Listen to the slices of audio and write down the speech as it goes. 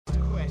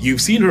You've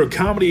seen her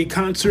comedy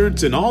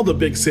concerts in all the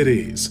big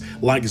cities,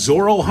 like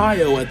Zor,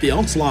 Ohio at the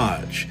Elks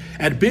Lodge,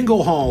 at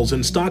bingo halls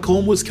in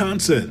Stockholm,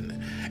 Wisconsin,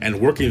 and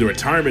working the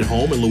retirement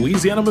home in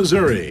Louisiana,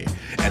 Missouri.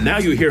 And now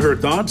you hear her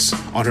thoughts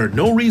on her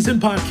No Reason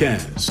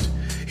podcast.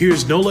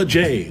 Here's Nola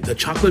J, the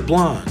Chocolate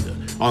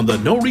Blonde, on the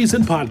No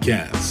Reason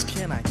podcast.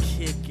 Can I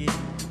kick it?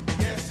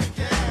 Yes, you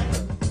can.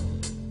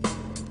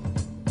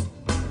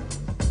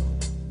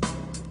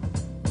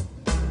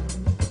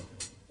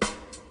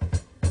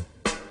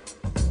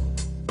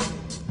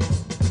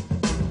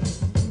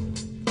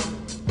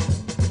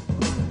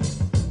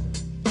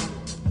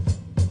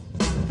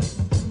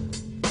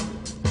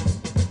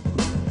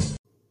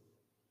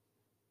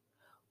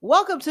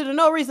 Welcome to the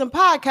No Reason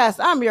podcast.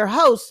 I'm your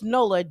host,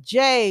 Nola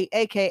J,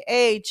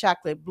 aka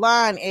Chocolate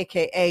Blonde,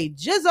 aka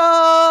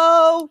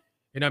Jizzo.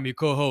 And I'm your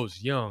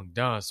co-host, Young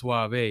Don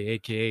Suave,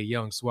 a.k.a.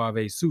 Young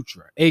Suave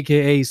Sutra,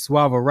 a.k.a.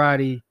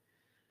 Suavarati.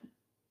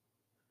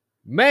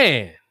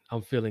 Man,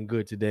 I'm feeling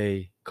good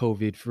today.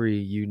 COVID-free,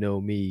 you know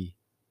me,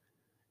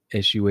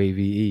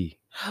 SUAVE.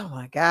 Oh,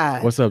 my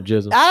God. What's up,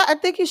 Jizzle? I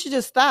think you should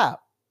just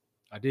stop.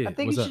 I did. I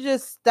think What's you up? should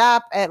just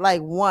stop at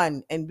like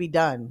 1 and be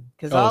done.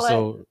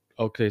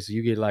 Okay, so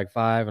you get like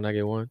 5 and I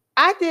get 1?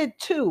 I did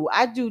 2.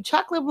 I do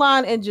Chocolate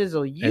Blonde and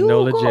Jizzle. You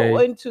Nola go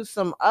J. into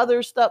some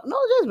other stuff. No,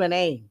 just my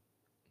name.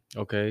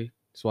 Okay,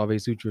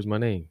 Suave Sutra is my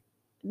name.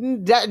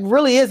 That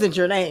really isn't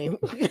your name.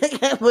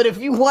 But if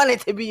you want it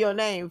to be your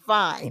name,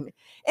 fine.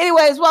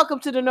 Anyways, welcome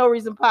to the No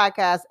Reason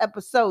podcast,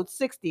 episode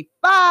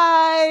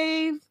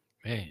 65.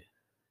 Man,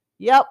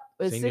 Yep,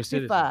 it's Senior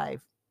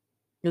 65.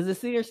 Is it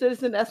senior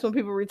citizen? That's when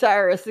people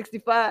retire at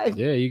 65.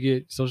 yeah, you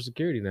get Social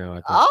Security now, I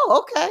think.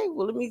 Oh, okay.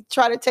 Well, let me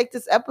try to take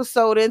this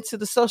episode into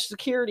the Social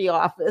Security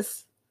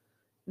office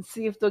and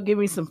see if they'll give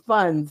me some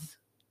funds.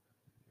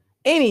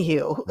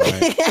 Anywho,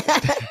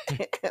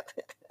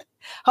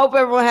 hope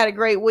everyone had a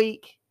great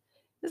week.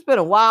 It's been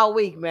a wild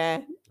week,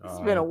 man. It's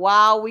been a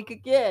wild week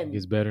again. It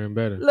gets better and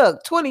better.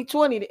 Look,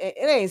 2020, it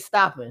ain't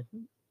stopping.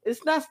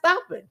 It's not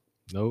stopping.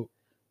 Nope.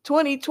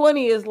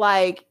 2020 is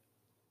like,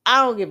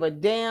 I don't give a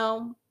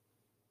damn.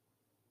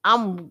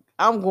 I'm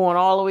going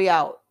all the way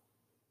out.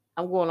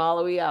 I'm going all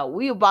the way out.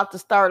 We about to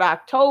start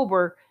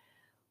October.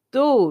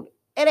 Dude,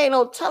 it ain't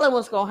no telling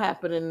what's going to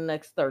happen in the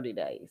next 30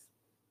 days.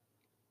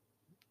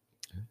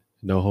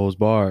 No holds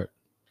barred.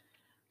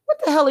 What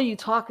the hell are you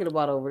talking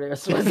about over there,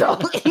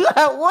 Swizzo?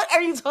 What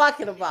are you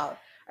talking about?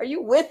 Are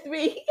you with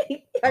me?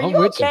 Are you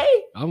okay?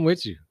 I'm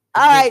with you.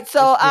 All right,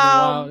 so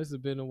This has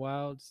been a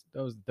while.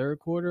 That was the third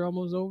quarter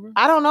almost over.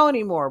 I don't know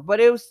anymore, but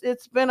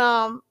it's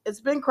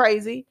been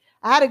crazy.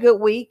 I had a good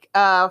week.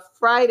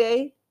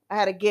 Friday, I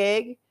had a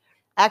gig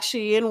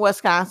actually in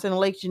Wisconsin,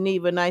 Lake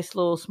Geneva, nice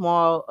little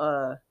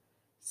small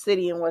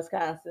city in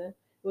Wisconsin.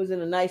 It was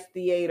in a nice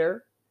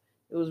theater.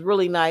 It was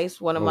really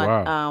nice. One of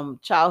my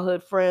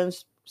childhood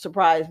friends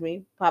surprised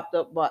me, popped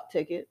up, bought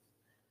tickets.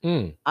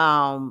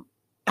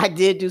 I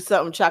did do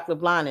something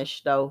Chocolate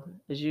Blondish though,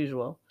 as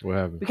usual. What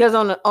happened? Because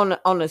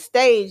on the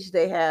stage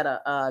they had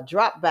a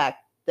drop back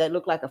that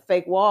looked like a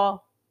fake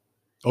wall.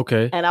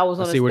 Okay. And I was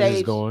on the stage. Where this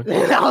is going.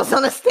 And I was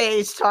on the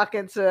stage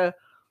talking to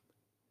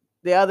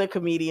the other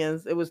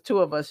comedians. It was 2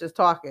 of us just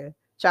talking,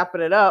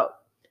 chopping it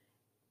up.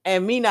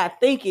 And me not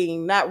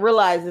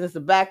realizing it's a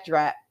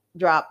backdrop,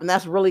 and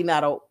that's really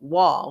not a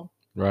wall.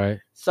 Right.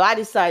 So I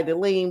decided to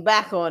lean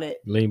back on it.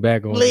 Lean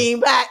back.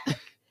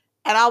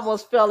 And I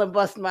almost fell and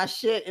busted my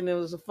shit. And it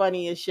was the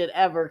funniest shit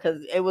ever.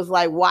 Because it was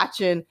like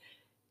watching,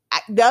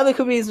 the other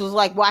comedians was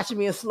like watching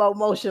me in slow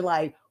motion,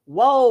 like,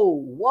 whoa,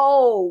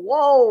 whoa,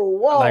 whoa,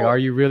 whoa. Like, are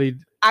you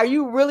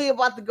really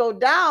about to go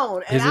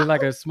down? And is it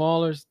like a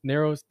smaller,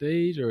 narrow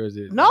stage, or is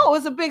it? No,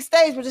 it's a big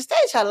stage, but the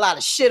stage had a lot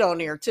of shit on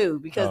there too,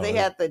 because they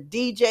had the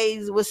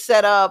DJs was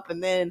set up,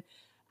 and then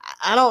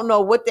I don't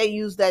know what they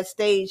used that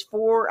stage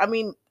for. I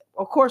mean,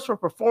 of course for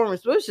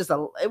performance, but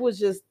it was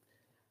just.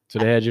 So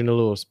they had you in a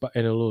little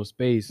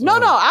space. No,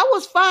 I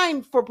was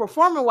fine for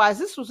performing wise.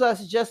 This was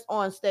us just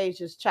on stage,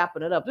 just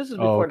chopping it up. This was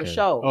before the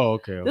show. Oh,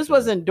 okay. This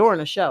wasn't during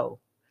the show.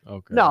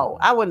 Okay. No,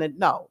 I wouldn't.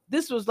 No,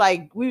 this was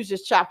like we was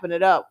just chopping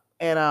it up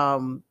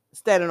and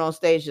standing on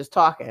stage just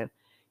talking,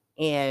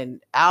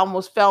 and I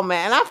almost fell,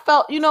 man. And I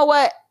felt, you know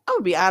what? I'm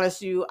gonna be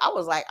honest with you. I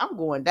was like, I'm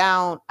going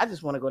down. I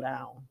just want to go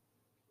down.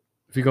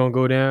 If you're gonna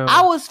go down,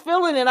 I was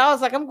feeling it. I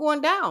was like, I'm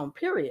going down.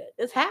 Period.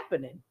 It's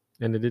happening.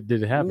 And did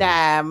it happen?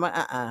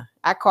 Nah,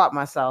 I caught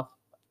myself.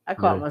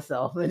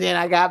 And then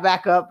I got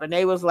back up, and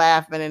they was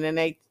laughing, and then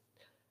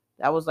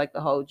that was like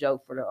the whole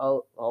joke for the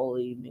whole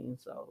evening.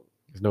 So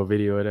there's no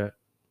video of that.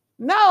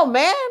 No,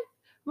 man.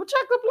 I'm a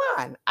Chocolate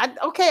Blonde.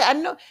 I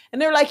know.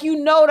 And they're like,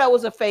 that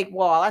was a fake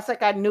wall. I was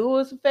like, I knew it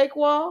was a fake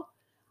wall.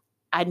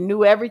 I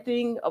knew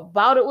everything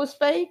about it was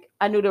fake.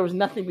 I knew there was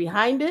nothing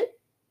behind it.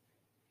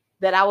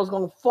 That I was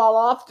going to fall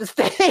off the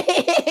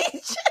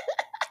stage.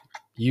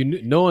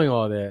 Knowing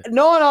all that,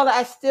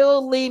 I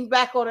still leaned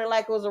back on it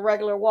like it was a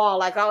regular wall.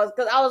 Like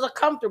because I was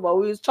comfortable.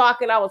 We was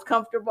talking. I was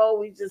comfortable.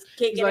 We just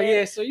kicking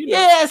it.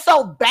 Yeah, so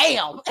so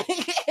bam.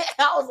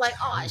 I was like,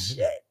 oh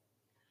shit.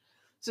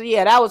 So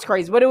yeah, that was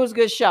crazy, but it was a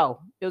good show.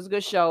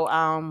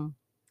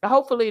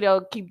 hopefully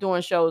they'll keep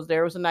doing shows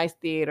there. It was a nice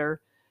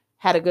theater.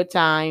 Had a good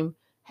time.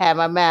 Had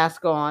my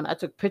mask on. I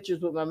took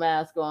pictures with my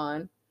mask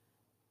on.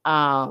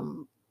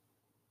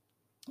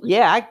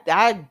 Yeah,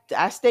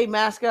 I stay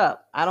masked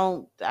up. I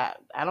don't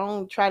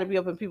try to be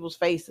up in people's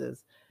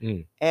faces.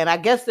 And I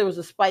guess there was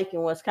a spike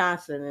in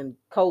Wisconsin in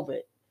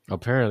COVID.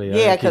 Apparently,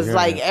 yeah, because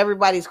like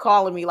everybody's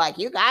calling me like,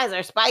 you guys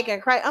are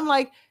spiking. I'm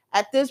like,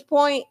 at this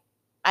point,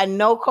 I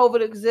know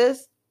COVID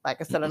exists.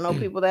 Like I said, I know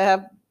people that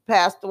have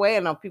passed away. I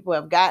know people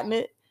have gotten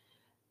it.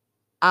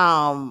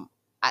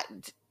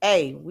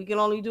 Hey, we can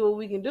only do what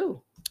we can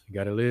do. You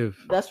gotta live.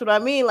 That's what I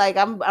mean. Like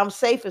I'm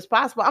safe as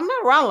possible. I'm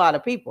not around a lot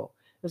of people.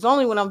 It's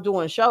only when I'm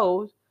doing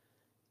shows.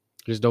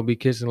 Just don't be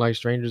kissing like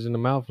strangers in the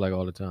mouth like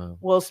all the time.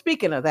 Well,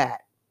 speaking of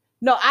that,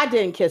 no, I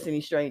didn't kiss any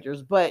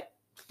strangers. But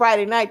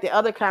Friday night, the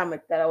other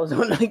comic that I was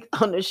on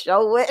the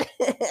show with,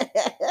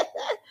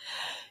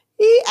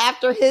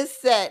 after his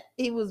set,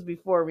 he was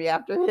before me.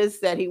 After his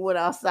set, he went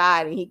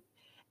outside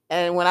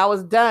and when I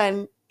was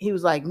done, he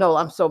was like, "No,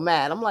 I'm so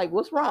mad." I'm like,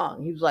 "What's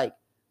wrong?" He was like,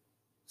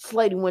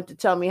 "Slady went to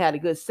tell me I had a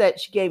good set.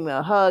 She gave me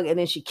a hug and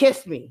then she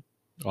kissed me."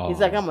 Oh. He's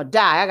like, "I'm gonna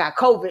die. I got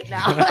COVID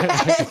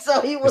now."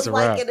 So he was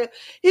like,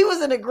 he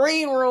was in the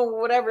green room,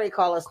 whatever they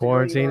call us,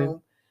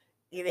 quarantining.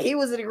 He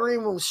was in the green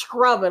room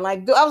scrubbing.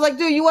 Like, I was like,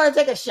 "Dude, you want to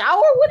take a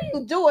shower? What are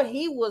you doing?"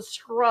 He was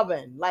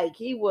scrubbing, like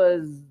he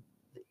was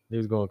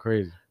going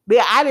crazy.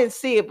 Yeah, I didn't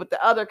see it, but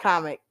the other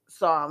comic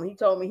saw him. He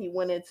told me he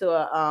went into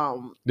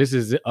a This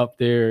is up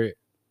there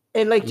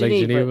in Lake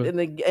Geneva.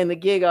 in the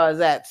gig I was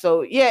at.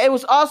 So yeah, it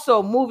was also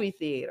a movie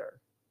theater.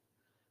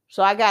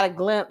 So I got a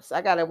glimpse.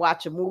 I got to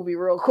watch a movie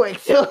real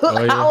quick too.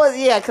 Oh,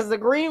 yeah. Because the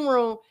green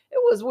room, it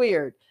was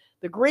weird.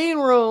 The green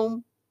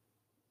room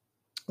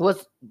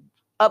was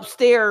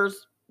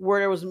upstairs where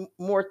there was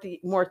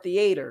more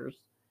theaters,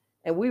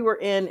 and we were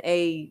in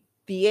a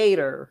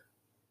theater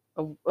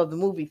of the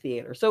movie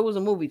theater. So it was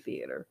a movie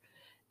theater,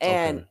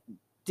 and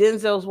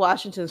Denzel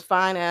Washington's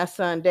fine ass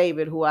son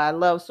David, who I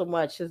love so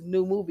much, his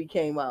new movie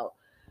came out.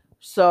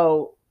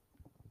 So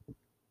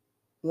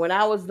when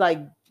I was like,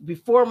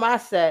 before my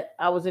set,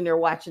 I was in there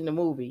watching the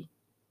movie.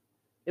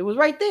 It was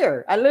right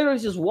there. I literally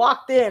just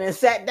walked in and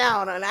sat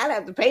down, and I didn't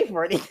have to pay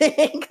for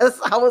anything because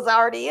I was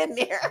already in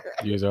there.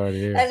 You was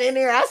already there. And in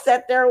there, I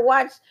sat there and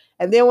watched.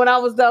 And then when I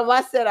was done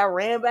my set, I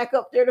ran back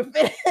up there to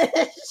finish.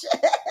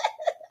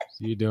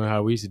 So you're doing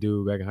how we used to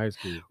do back in high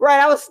school. Right.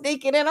 I was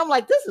sneaking in. I'm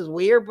like, this is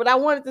weird, but I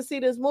wanted to see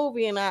this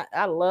movie, and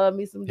I love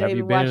me some David Washington. Have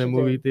you been in a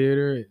movie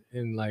theater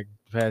in like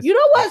past? You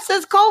know what?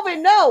 Since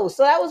COVID, no.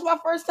 So that was my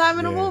first time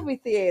in a movie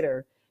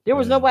theater. There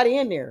was nobody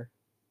in there.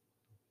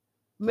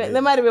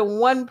 There might have been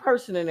one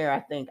person in there, I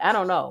think. I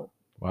don't know.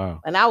 Wow.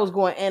 And I was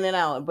going in and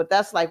out, but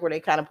that's like where they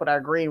kind of put our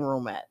green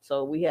room at.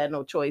 So we had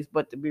no choice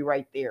but to be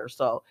right there.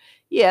 So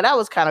yeah, that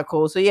was kind of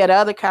cool. So yeah, the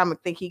other comic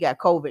think he got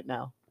COVID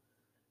now.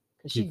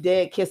 Cause she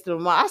dead kissed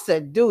him. I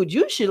said, dude,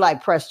 you should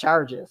like press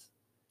charges.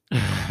 No,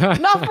 for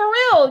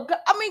real.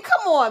 I mean,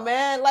 come on,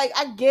 man. Like,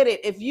 I get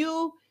it. If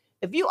you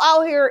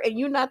out here and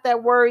you're not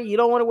that worried, you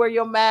don't want to wear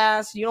your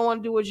mask, you don't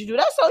want to do what you do,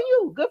 that's on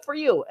you. Good for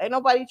you. Ain't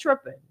nobody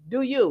tripping.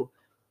 Do you.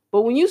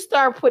 But when you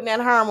start putting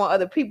that harm on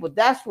other people,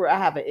 that's where I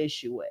have an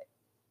issue with.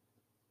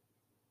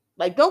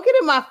 Like, don't get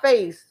in my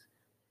face.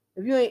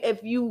 If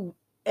you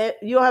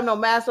don't have no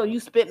mask on, you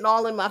spitting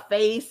all in my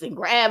face and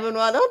grabbing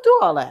on. Don't do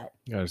all that.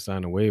 You gotta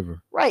sign a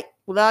waiver. Right.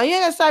 Well, now you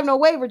ain't gotta sign no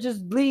waiver.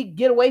 Just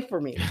get away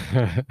from me.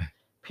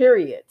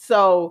 Period.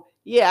 So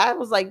yeah, I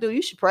was like, dude,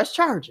 you should press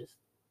charges.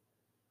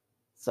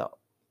 So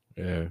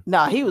yeah.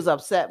 No, he was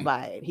upset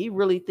by it. He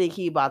really think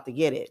he about to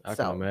get it. I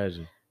can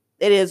imagine.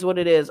 It is what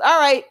it is. All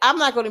right. I'm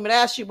not going to even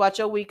ask you about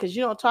your week because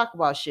you don't talk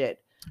about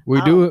shit. We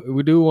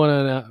do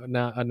want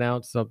to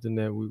announce something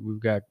that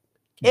we've got.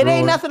 It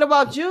ain't nothing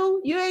about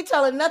you. You ain't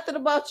telling nothing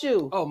about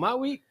you. Oh, my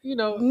week?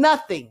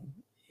 Nothing.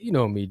 You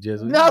know me,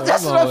 Jizzle. No,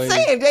 that's what I'm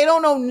saying. They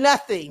don't know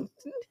nothing.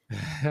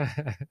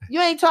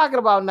 You ain't talking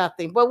about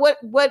nothing. But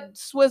what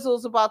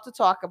Swizzle's about to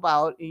talk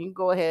about, and you can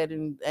go ahead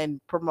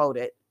and promote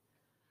it.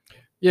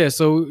 Yeah,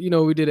 so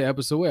we did an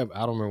episode.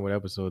 I don't remember what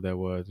episode that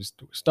was. We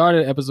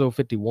started episode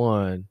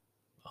 51.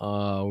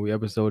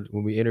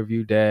 When we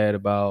interviewed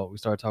Dad we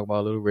started talking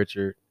about Little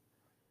Richard,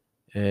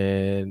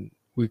 and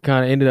we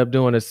kind of ended up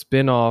doing a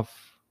spinoff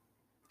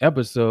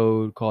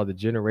episode called The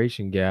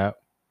Generation Gap.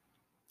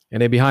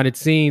 And then behind the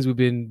scenes, we've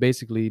been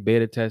basically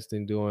beta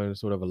testing, doing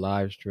sort of a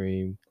live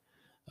stream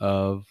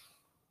of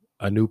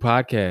a new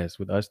podcast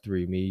with us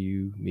three, me,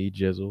 you, me,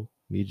 Jizzle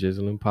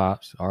and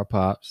Pops, our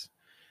Pops.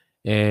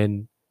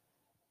 And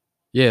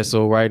yeah,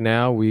 so right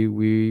now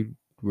we're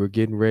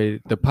getting ready.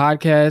 The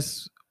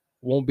podcast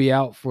won't be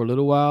out for a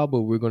little while,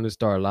 but we're going to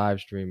start live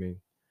streaming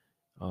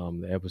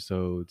the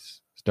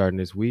episodes starting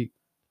this week.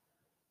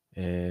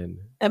 And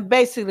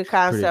basically the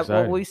concept,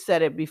 well, we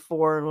said it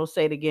before and we'll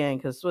say it again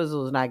because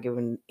Swizzle is not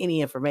giving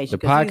any information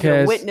because he's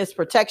a witness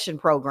protection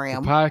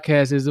program. The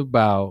podcast is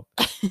about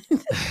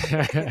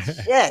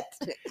shit.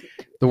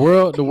 The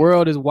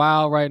world is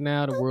wild right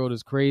now. The world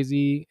is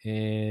crazy,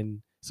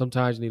 and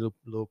sometimes you need a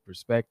little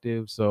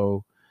perspective.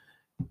 So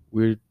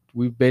we're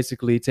we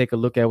basically take a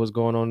look at what's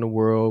going on in the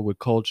world with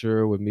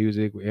culture, with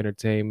music, with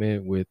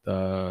entertainment, with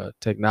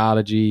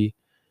technology,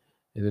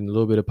 and then a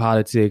little bit of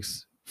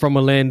politics from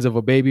a lens of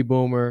a baby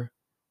boomer,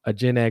 a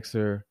Gen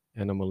Xer,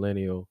 and a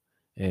millennial,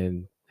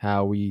 and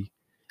how we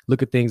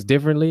look at things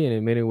differently, and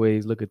in many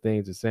ways look at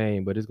things the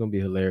same. But it's gonna be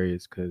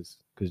hilarious because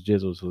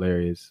Jizzle's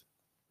hilarious,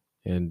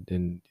 and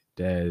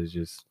Dad is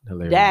just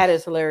hilarious. That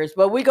is hilarious.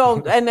 But we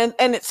go and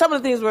some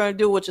of the things we're gonna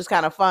do, which is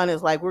kind of fun,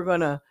 is like we're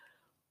gonna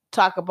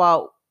talk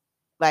about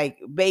like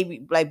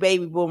baby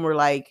boomer,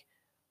 like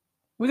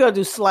we're gonna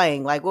do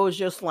slang. Like, what was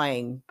your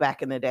slang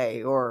back in the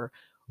day, or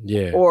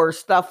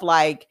stuff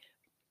like,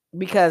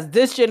 because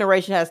this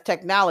generation has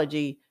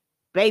technology.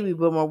 Baby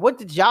boomer, what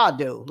did y'all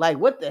do? Like,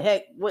 what the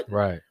heck? What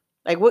Right.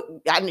 Like, what?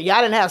 Y'all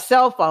didn't have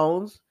cell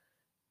phones.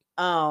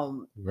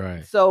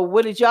 Right. So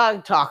what did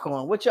y'all talk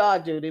on? What y'all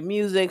do? The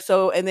music.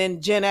 So, and then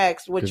Gen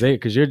X, which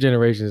because your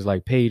generation is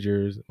like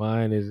pagers.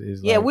 Mine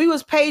is yeah, like we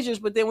was pagers,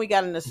 but then we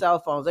got into cell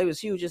phones. They was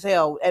huge as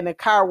hell, and the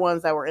car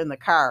ones that were in the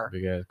car.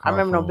 big-ass I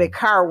remember car those big phone.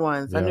 car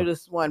ones. I Yeah. knew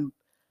this one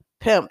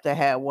pimp that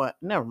had one.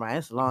 Never mind,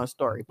 it's a long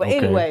story. But Okay,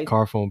 anyway,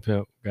 car phone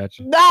pimp.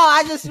 Gotcha. no,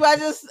 I just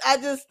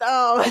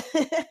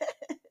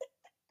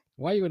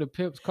Why you in a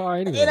pimp's car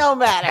anyway? it don't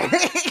matter.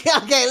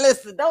 Okay,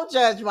 listen, don't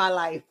judge my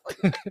life.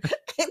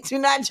 Do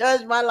not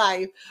judge my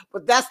life.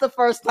 But that's the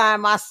first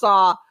time I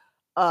saw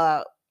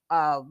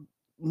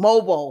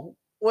mobile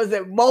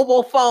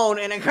phone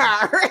in a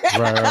car.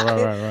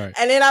 Right.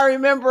 And then I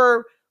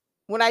remember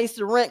when I used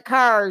to rent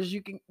cars,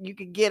 you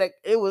could get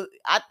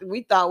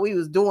we thought we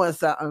was doing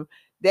something.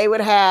 They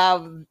would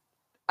have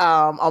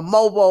a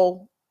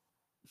mobile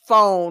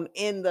phone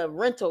in the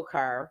rental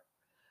car,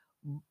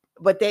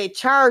 but they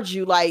charge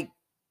you like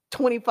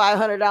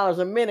 $2,500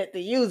 a minute to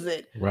use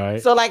it.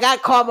 Right. So like I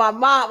call my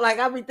mom, like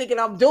I be thinking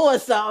I'm doing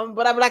something,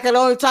 but I'm like, I can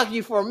only talk to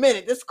you for a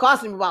minute. This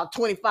cost me about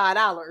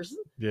 $25.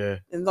 Yeah.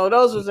 And so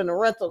those was in the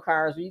rental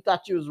cars where you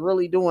thought you was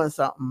really doing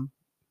something,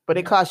 but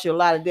it cost you a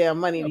lot of damn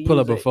money to Pull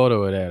use up a it.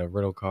 photo of that, a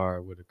rental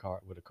car with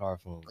a car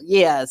phone.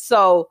 Yeah,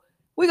 so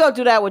we're gonna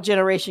do that with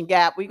Generation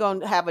Gap. We're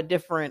gonna have a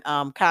different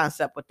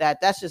concept with that.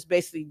 That's just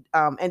basically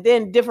and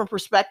then different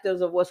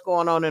perspectives of what's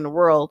going on in the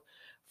world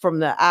from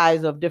the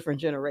eyes of different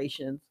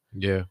generations.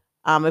 Yeah.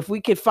 If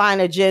we could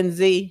find a Gen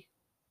Z.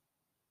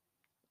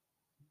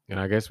 And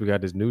I guess we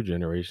got this new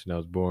generation that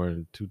was born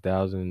in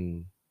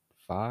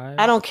 2005.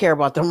 I don't care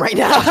about them right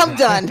now. I'm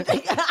done.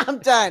 I'm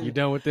done. You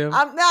done with them?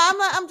 I'm not.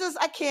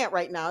 I can't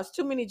right now. It's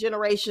too many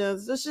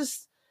generations. It's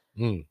just,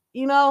 you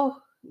know,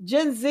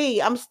 Gen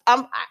Z.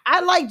 I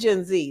like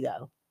Gen Z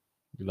though.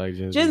 You like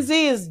Gen Z? Gen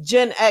Z is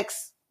Gen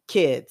X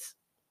kids.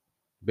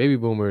 Baby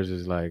boomers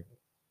is like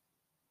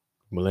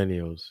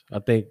millennials. I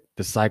think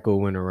the cycle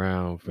went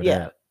around for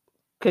that.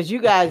 Because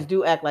you guys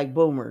do act like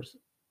boomers.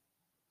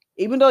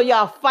 Even though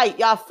y'all fight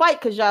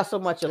because y'all so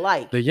much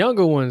alike. The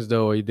younger ones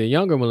though, the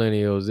younger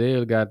millennials,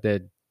 they got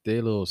that, they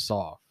a little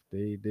soft.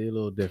 They a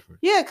little different.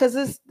 Yeah,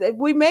 because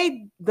we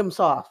made them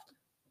soft.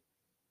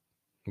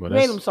 Well,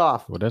 Made them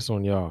soft. Well, that's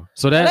on y'all.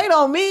 So It that ain't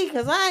on me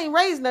because I ain't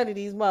raised none of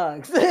these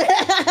mugs.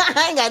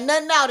 I ain't got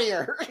nothing out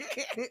here.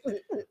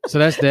 so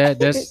that's that.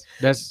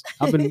 That's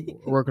I've been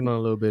working on a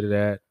little bit of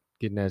that,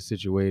 getting that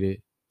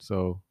situated.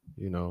 So,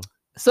 you know.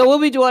 So we'll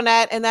be doing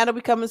that, and that'll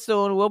be coming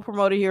soon. We'll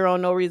promote it here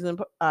on No Reason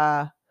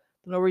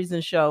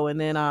Show, and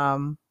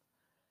then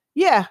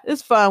yeah,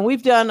 it's fun.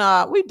 We've done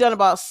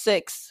about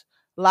 6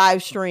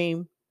 live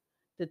stream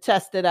to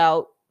test it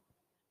out,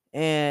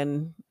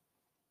 and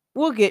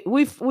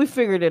we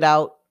figured it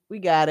out. We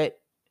got it,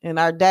 and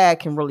our dad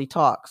can really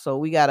talk, so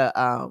we gotta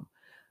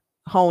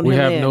hone him in.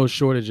 We have no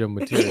shortage of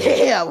material.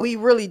 Yeah, we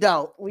really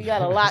don't. We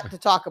got a lot to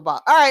talk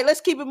about. All right,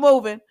 let's keep it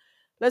moving.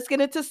 Let's get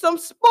into some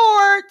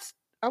sports.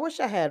 I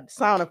wish I had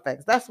sound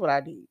effects. That's what I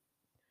need.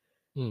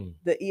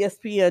 The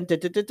ESPN.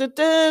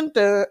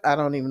 I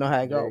don't even know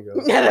how it goes.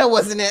 Yeah, that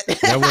wasn't it.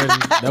 That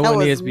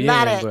wasn't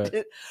ESPN.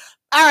 But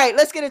all right,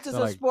 let's get into some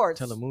like sports.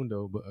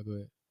 Telemundo, but go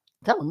ahead.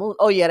 Telemundo.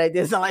 Oh yeah, that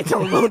did sound like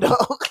Telemundo.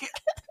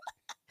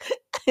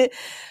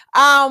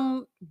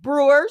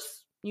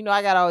 Brewers. You know,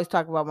 I gotta always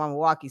talk about my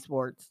Milwaukee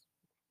sports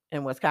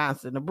in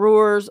Wisconsin. The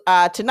Brewers.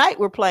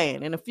 Tonight we're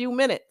playing in a few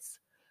minutes.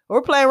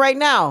 We're playing right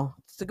now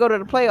to go to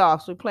the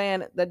playoffs. We're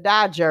playing the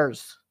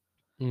Dodgers.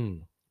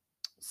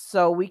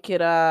 So we could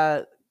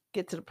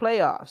get to the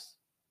playoffs.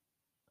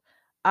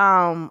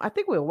 I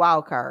think we're a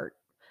wild card.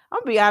 I'm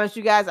gonna be honest,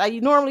 you guys. I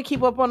normally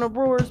keep up on the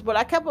Brewers, but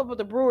I kept up with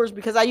the Brewers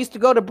because I used to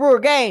go to Brewer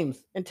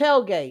games and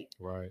tailgate,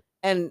 right,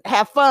 and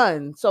have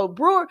fun. So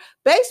Brewer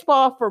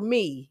baseball for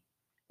me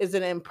is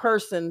an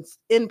in-person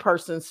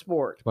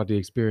sport. It's about the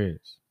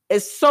experience.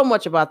 It's so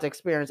much about the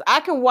experience. I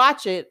can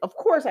watch it. Of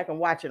course, I can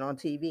watch it on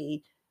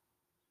TV,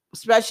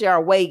 especially our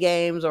away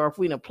games, or if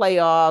we in the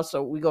playoffs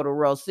or we go to a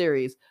World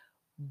Series.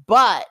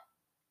 But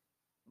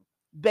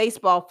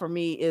baseball for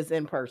me is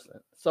in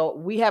person. So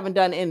we haven't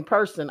done in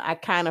person. I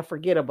kind of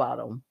forget about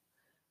them.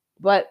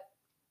 But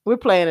we're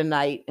playing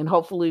tonight, and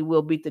hopefully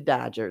we'll beat the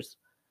Dodgers.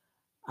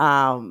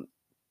 So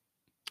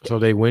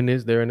they win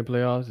this? They're in the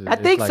playoffs? I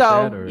think like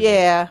so.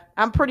 Yeah.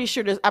 I'm pretty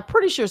sure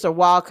it's a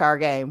wild card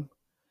game.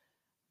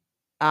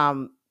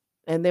 And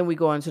then we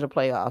go into the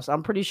playoffs.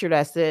 I'm pretty sure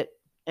that's it.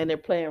 And they're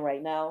playing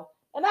right now.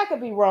 And I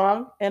could be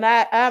wrong. And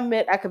I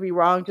admit I could be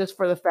wrong just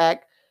for the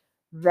fact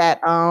that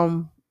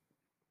I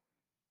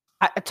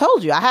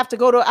told you I have to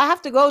go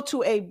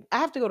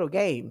to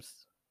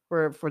games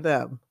for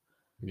them.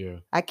 Yeah.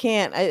 I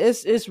can't.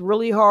 It's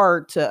really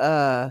hard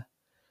to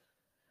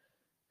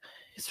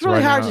it's So really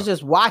right hard now- to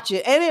just watch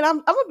it. And then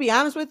I'm gonna be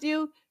honest with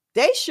you,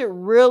 they should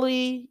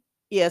really,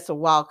 it's a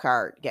wild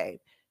card game.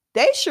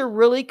 They should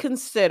really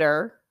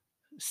consider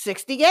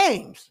 60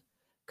 games.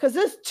 Because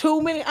there's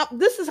too many.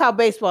 This is how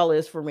baseball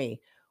is for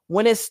me.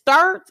 When it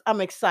starts, I'm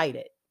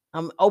excited.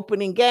 I'm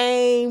opening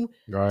game,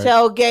 Right.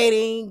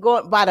 tailgating,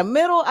 going by the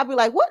middle. I'll be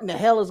like, what in the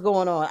hell is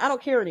going on? I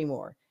don't care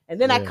anymore. And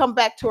then I Yeah. come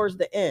back towards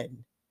the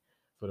end.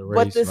 For the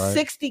But race, the right?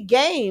 60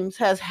 games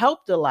has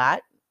helped a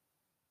lot.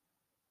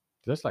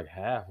 That's like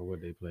half of what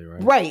they play,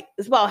 right? Right.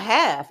 It's about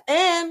half.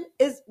 And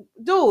it's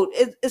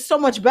so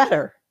much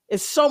better.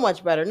 It's so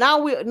much better.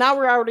 Now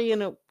we're already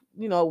in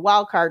a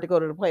wild card to go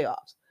to the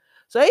playoffs.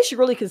 So they should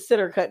really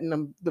consider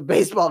cutting the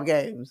baseball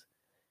games.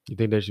 You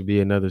think there should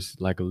be another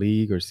like a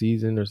league or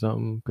season or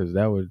something? Because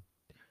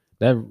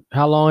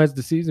how long has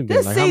the season been?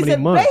 This Like how many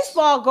season, months?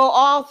 baseball go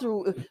all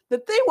through. The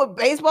thing with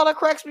baseball that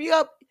cracks me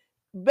up,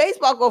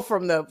 baseball go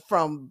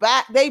from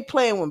back. They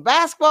playing when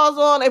basketball's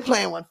on. They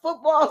playing when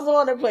football's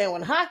on. They playing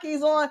when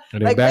hockey's on.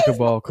 And then like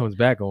basketball comes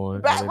back on.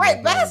 and then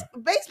Right,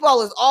 they-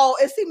 baseball is all.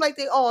 It seems like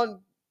they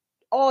on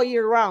all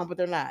year round, but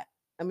they're not.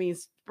 I mean,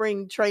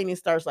 spring training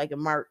starts like in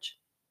March,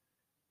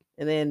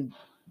 and then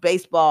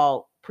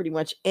baseball pretty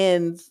much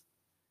ends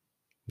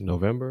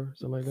November,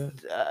 something like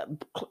that.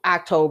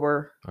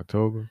 October.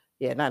 October.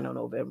 Yeah, not no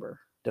November.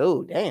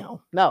 Dude, damn.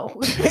 No.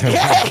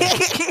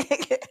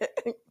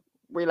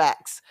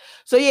 Relax.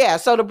 So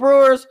the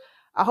Brewers,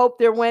 I hope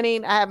they're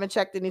winning. I haven't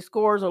checked any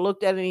scores or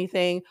looked at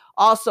anything.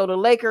 Also, the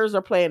Lakers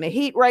are playing the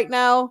Heat right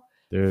now.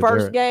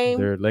 First game.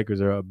 Their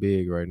Lakers are up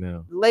big right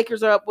now. The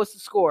Lakers are up. What's the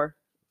score?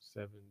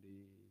 70.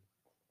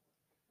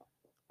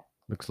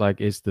 Looks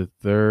like it's the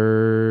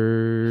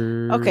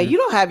third. Okay, you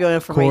don't have your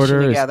information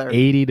quarter. together. It's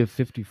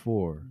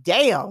 80-54.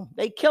 Damn,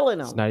 they killing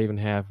them. It's not even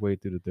halfway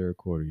through the third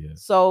quarter yet.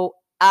 So,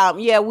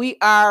 we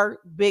are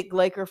big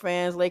Laker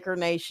fans, Laker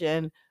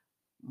Nation,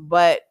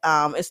 but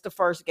it's the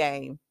first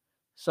game.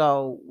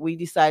 So we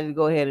decided to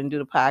go ahead and do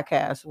the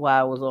podcast while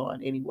I was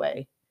on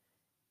anyway,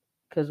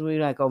 because we're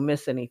not gonna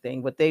miss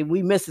anything. But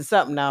we missing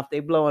something now if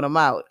they blowing them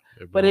out.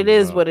 But it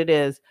is what it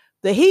is.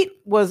 The Heat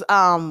was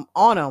on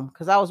them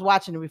because I was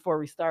watching it before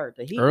we started.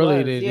 The Heat Early,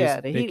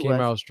 was, they came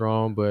out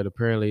strong, but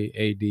apparently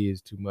AD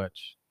is too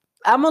much.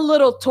 I'm a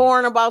little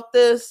torn about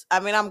this. I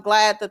mean, I'm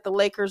glad that the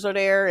Lakers are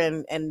there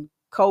and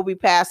Kobe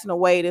passing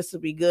away. This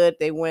would be good.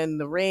 They win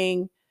the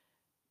ring.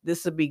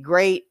 This would be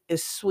great.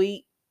 It's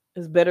sweet.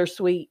 It's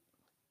bittersweet.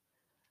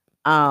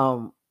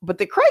 But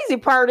the crazy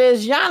part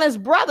is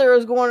Giannis' brother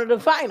is going to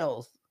the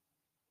finals.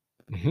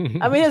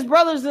 I mean, his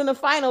brother's in the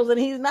finals and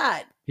he's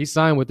not. He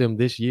signed with them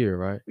this year,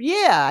 right?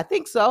 Yeah, I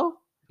think so.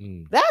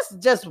 That's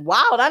just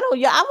wild. I know.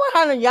 I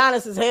wonder how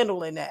Giannis is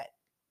handling that.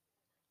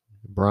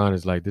 Bron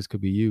is like, this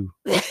could be you.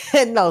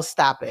 No,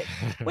 stop it.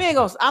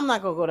 I'm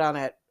not gonna go down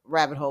that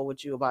rabbit hole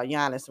with you about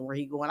Giannis and where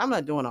he going. I'm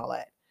not doing all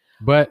that.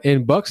 But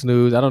in Bucks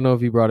news, I don't know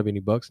if he brought up any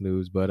Bucks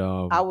news, but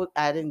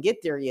I didn't get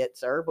there yet,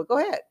 sir. But go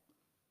ahead.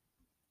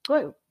 Go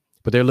ahead.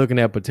 But they're looking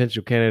at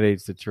potential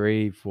candidates to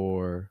trade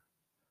for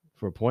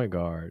point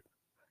guard.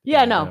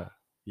 Yeah, no.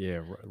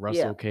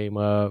 Russell came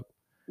up.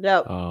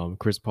 No.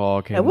 Chris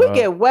Paul came and up. we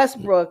get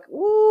Westbrook.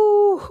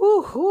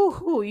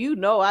 Ooh, you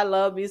know I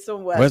love me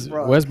some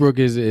Westbrook. Westbrook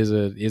is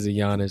a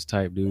Giannis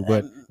type dude,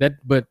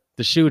 but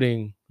the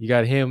shooting, you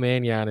got him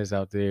and Giannis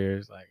out there.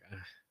 It's like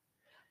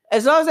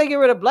as long as they get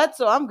rid of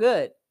Bledsoe, I'm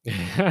good.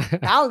 I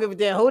don't give a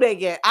damn who they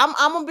get. I'm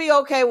gonna be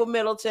okay with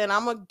Middleton.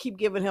 I'm gonna keep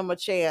giving him a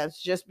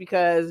chance just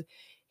because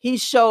he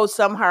showed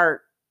some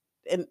heart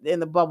in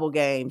the bubble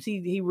games.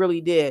 He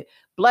really did.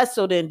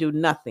 Bledsoe didn't do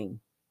nothing.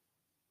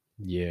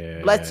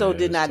 Yeah. Bledsoe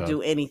did not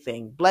do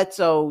anything.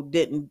 Bledsoe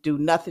didn't do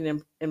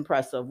nothing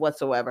impressive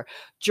whatsoever.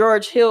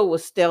 George Hill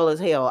was stale as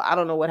hell. I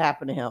don't know what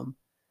happened to him.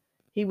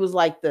 He was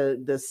like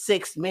the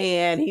sixth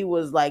man. He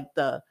was like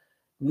the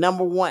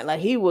number one.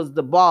 Like he was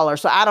the baller.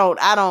 So I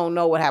don't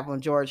know what happened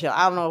with George Hill.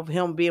 I don't know if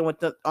him being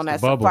on that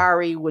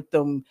safari with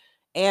them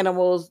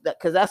animals,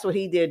 because that's what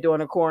he did during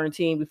the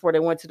quarantine before they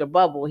went to the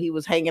bubble. He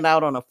was hanging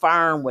out on a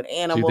farm with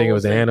animals. You think it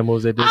was the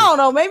animals that did I don't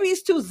know. Maybe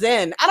he's too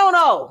zen. I don't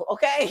know.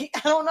 Okay,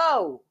 I don't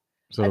know.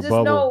 So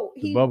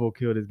the bubble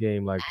killed his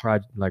game like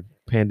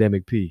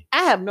Pandemic P.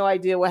 I have no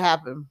idea what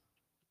happened.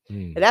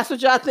 And that's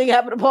what y'all think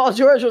happened to Paul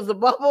George was the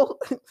bubble?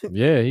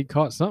 Yeah, he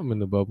caught something in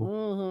the bubble.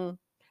 Mm-hmm.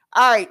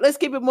 All right, let's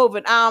keep it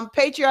moving.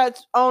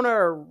 Patriots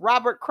owner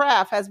Robert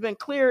Kraft has been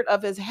cleared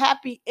of his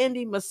Happy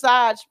Ending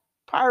massage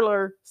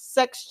parlor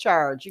sex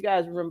charge. You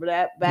guys remember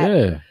that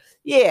back?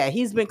 Yeah,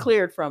 he's been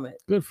cleared from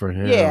it. Good for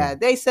him. Yeah,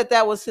 they said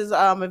that was his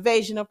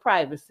invasion of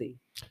privacy.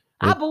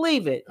 I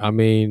believe it. I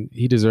mean,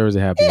 he deserves a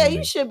happy ending. Yeah,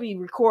 you should be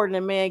recording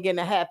a man getting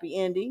a happy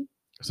ending.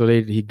 So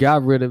he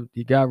got rid of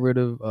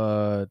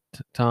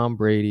Tom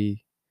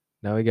Brady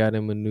Now he got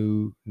him a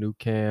new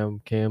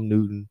Cam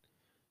Newton.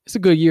 It's a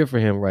good year for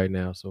him right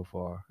now so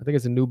far. I think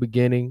it's a new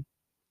beginning.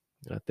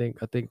 I think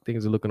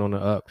things are looking on the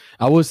up.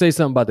 I will say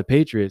something about the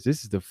Patriots.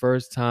 This is the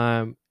first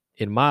time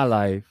in my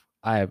life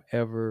I have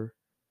ever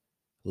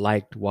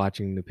liked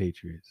watching the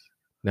Patriots.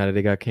 Now that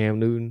they got Cam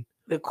Newton,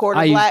 The I used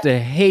quarterback. to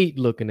hate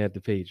looking at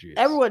the Patriots.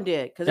 Everyone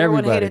did because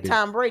everyone Everybody hated did.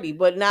 Tom Brady,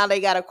 but now they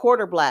got a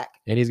quarterback.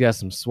 And he's got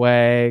some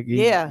swag.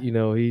 Yeah.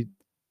 He's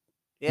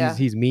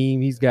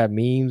He's got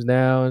memes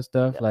now and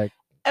stuff. Like,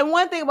 And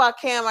one thing about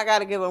Cam, I got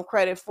to give him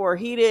credit for.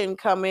 He didn't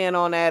come in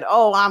on that.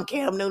 Oh, I'm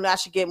Cam Newton. I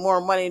should get more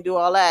money and do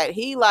all that.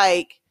 He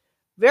like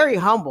very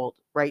humbled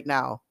right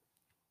now.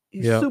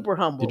 He's super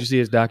humble. Did you see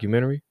his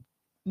documentary?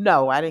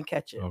 No, I didn't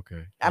catch it.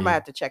 Okay. I might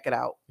have to check it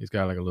out. He's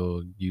got like a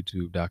little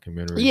YouTube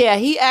documentary. Yeah,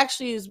 he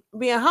actually is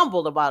being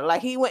humbled about it.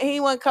 Like he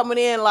went coming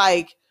in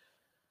like,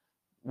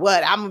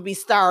 what, I'm gonna be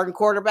starting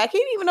quarterback. He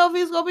didn't even know if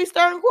he was gonna be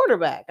starting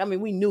quarterback. I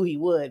mean, we knew he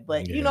would,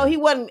 but he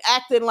wasn't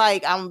acting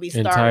like I'm gonna be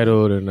starting.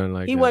 Entitled or nothing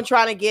like that. He wasn't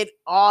trying to get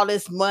all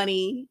this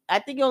money. I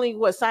think he only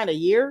signed a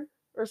year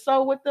or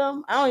so with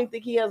them. I don't even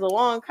think he has a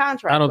long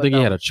contract. I don't think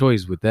he had a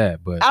choice with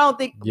that, but I don't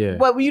think. Yeah,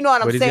 but you know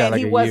what I'm saying. Like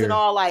he wasn't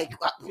all like,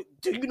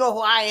 "Do you know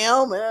who I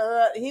am?"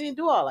 He didn't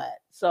do all that.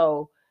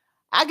 So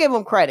I give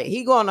him credit.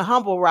 He going the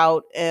humble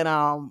route, and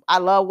I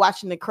love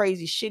watching the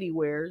crazy shit he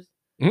wears.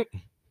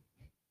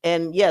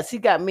 And yes, he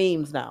got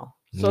memes now.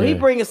 So he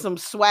bringing some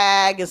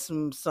swag and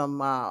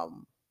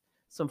some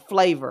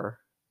flavor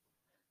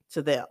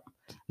to them.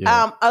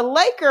 Yeah.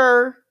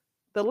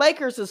 The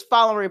Lakers is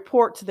following a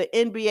report to the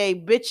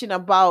NBA bitching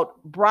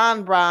about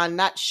Bron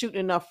not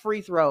shooting enough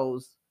free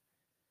throws.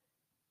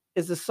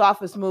 Is the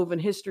softest move in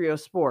history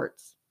of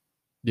sports.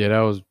 Yeah,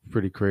 that was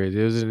pretty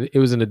crazy. It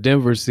was in the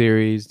Denver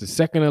series, the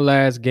second to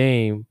last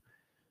game.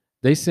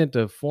 They sent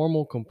a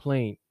formal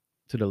complaint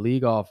to the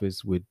league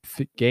office with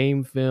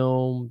game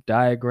film,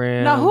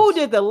 diagrams. Now, who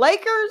did? The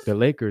Lakers? The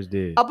Lakers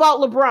did. About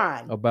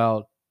LeBron.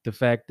 About the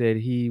fact that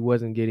he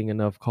wasn't getting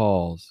enough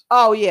calls.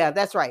 Oh, yeah,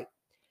 that's right.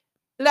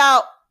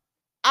 Now,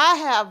 I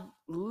have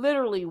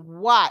literally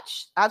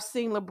I've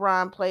seen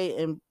LeBron play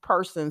in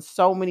person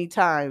so many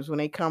times when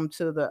they come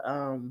to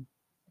the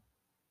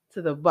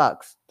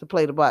Bucks to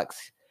play the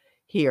Bucks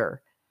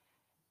here.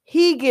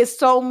 He gets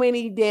so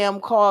many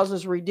damn calls,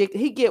 it's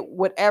ridiculous. He get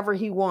whatever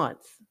he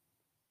wants.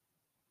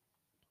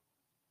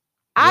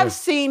 I've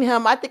seen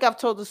him. I think I've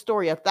told the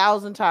story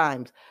 1,000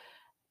 times.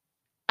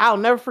 I'll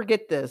never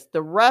forget this.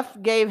 The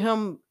ref gave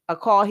him a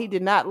call he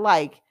did not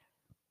like.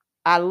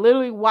 I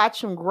literally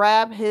watched him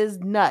grab his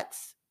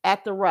nuts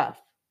at the ref.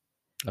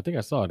 I think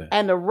I saw that.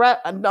 And the ref,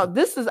 I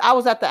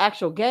was at the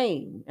actual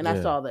game and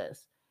I saw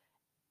this.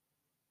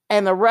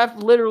 And the ref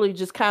literally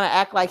just kind of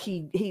act like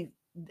he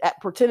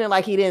pretending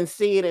like he didn't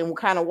see it and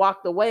kind of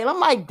walked away. And I'm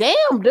like,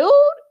 damn, dude.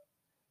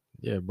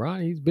 Yeah,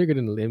 Brian, he's bigger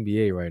than the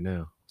NBA right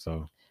now.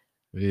 So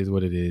it is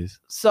what it is.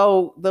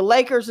 So the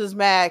Lakers is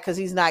mad because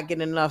he's not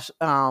getting enough.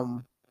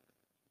 But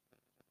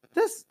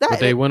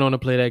they went on to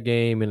play that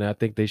game, and I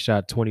think they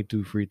shot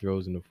 22 free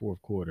throws in the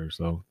fourth quarter.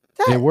 So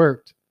it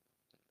worked.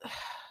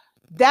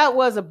 That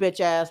was a bitch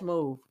ass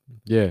move.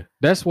 Yeah,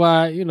 that's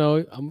why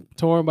I'm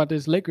torn about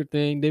this Laker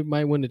thing. They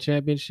might win the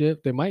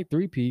championship. They might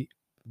three-peat,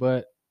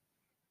 but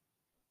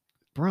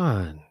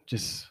Bron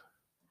just.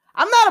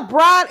 I'm not a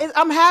Bron.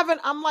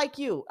 I'm like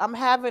you. I'm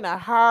having a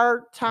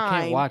hard time.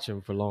 I can't watch him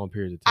for long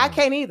periods of time. I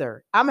can't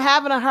either. I'm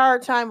having a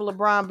hard time with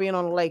LeBron being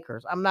on the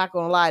Lakers. I'm not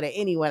going to lie to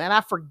anyone. And I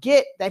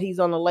forget that he's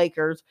on the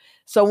Lakers.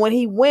 So when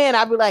he win,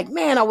 I'll be like,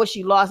 man, I wish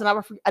he lost.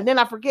 And then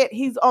I forget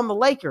he's on the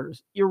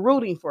Lakers. You're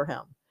rooting for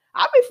him.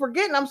 I'll be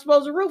forgetting I'm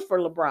supposed to root for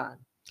LeBron.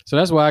 So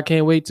that's why I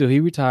can't wait till he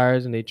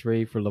retires and they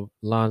trade for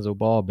Lonzo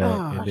Ball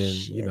back. And then,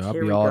 I'll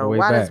be all the way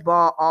back. Why does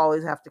Ball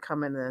always have to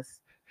come in this?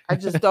 I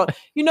just don't.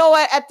 You know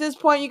what? At this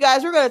point, you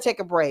guys, we're going to take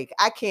a break.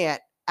 I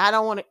can't. I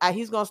don't want to.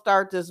 He's going to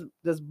start this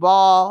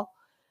Ball.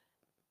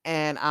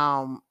 And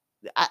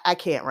I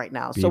can't right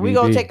now. So we're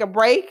going to take a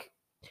break.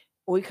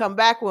 When we come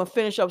back, we'll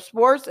finish up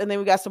sports. And then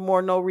we got some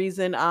more no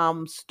reason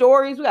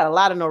stories. We got a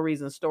lot of no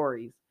reason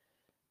stories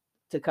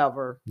to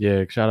cover.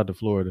 Yeah, shout out to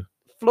Florida.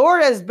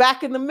 Florida is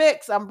back in the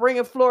mix. I'm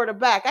bringing Florida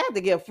back. I have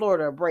to give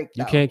Florida a break,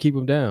 though. You can't keep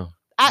them down.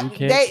 I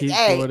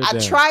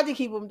tried to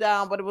keep them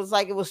down, but it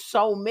was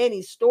so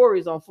many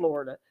stories on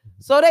Florida.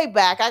 So they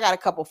back. I got a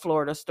couple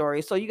Florida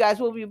stories. So you guys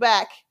will be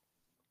back.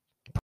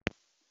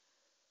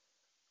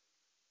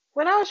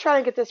 When I was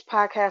trying to get this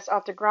podcast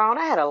off the ground,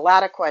 I had a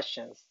lot of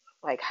questions.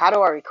 Like, how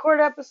do I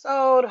record an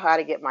episode? How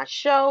to get my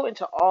show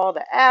into all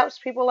the apps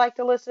people like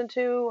to listen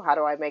to? How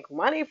do I make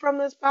money from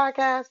this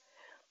podcast?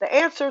 The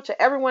answer to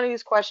every one of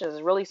these questions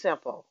is really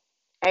simple.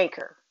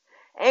 Anchor.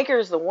 Anchor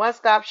is the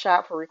one-stop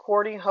shop for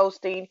recording,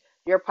 hosting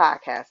your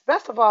podcast.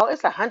 Best of all,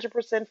 it's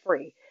 100%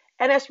 free,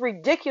 and it's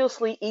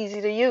ridiculously easy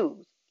to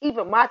use.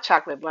 Even my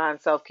chocolate blonde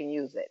self can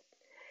use it.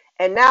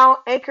 And now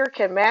Anchor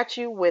can match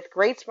you with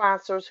great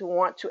sponsors who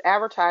want to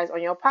advertise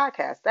on your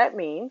podcast. That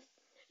means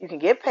you can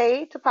get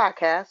paid to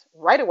podcast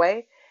right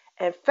away.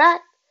 In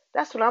fact,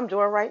 that's what I'm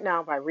doing right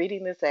now by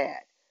reading this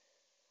ad.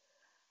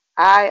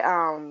 I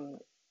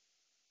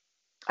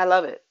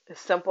love it. It's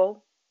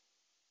simple.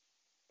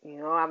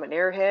 I'm an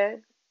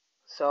airhead,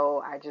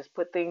 so I just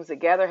put things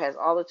together. Has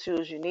all the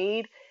tools you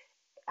need.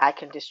 I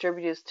can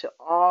distribute this to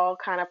all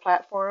kind of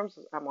platforms.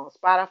 I'm on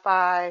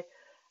Spotify,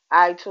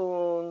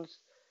 iTunes,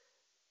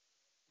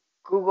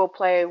 Google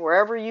Play,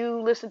 wherever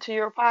you listen to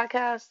your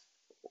podcast,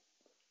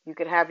 you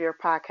can have your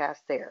podcast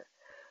there.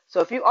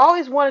 So if you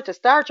always wanted to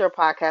start your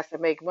podcast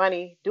and make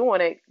money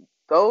doing it,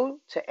 go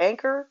to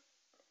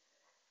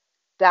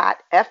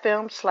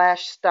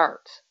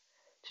anchor.fm/start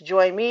to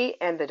join me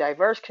and the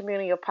diverse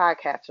community of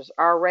podcasters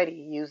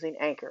already using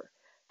Anchor.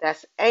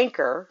 That's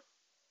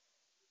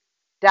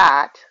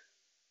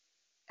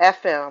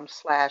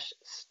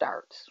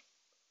anchor.fm/start.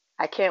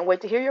 I can't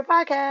wait to hear your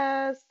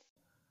podcast.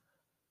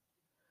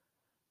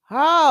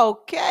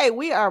 Okay,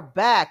 we are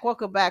back.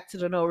 Welcome back to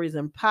the No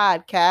Reason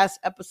Podcast,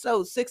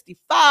 episode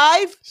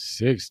 65.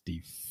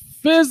 60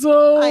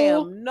 Fizzle. I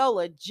am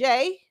Nola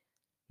J.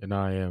 And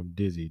I am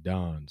Dizzy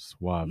Don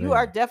Suave. You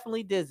are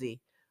definitely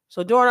dizzy.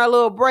 So during our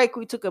little break,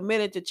 we took a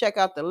minute to check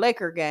out the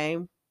Laker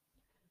game.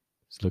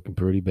 It's looking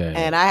pretty bad.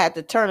 And I had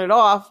to turn it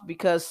off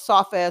because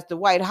soft ass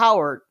Dwight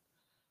Howard.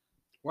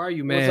 Why are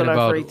you was mad on a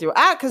about free throw.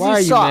 Why Because are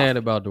he's you soft. mad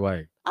about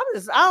Dwight? I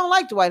don't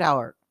like Dwight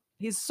Howard.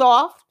 He's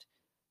soft.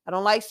 I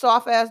don't like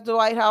soft ass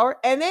Dwight Howard.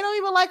 And they don't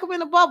even like him in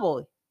the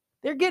bubble.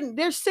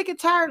 They're sick and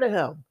tired of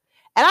him.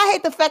 And I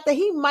hate the fact that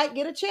he might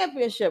get a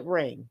championship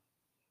ring.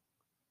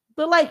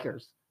 The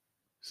Lakers.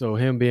 So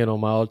him being on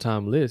my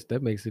all-time list,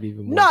 that makes it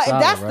even more No,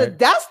 solid,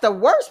 that's the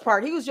worst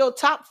part. He was your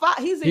top 5.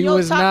 He's in He your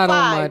was top not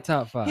 5. on my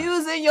top 5. He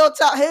was in your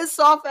top. His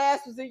soft ass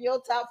was in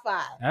your top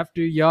 5.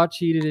 After y'all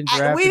cheated and We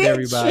drafted didn't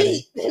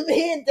everybody. cheat.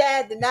 Me and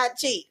Dad did not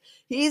cheat.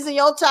 He's in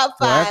your top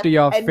 5. So after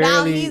y'all and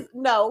now fairly he's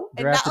no.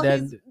 And now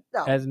drafted he's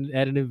no.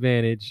 at an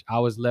advantage, I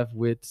was left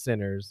with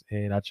sinners,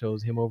 and I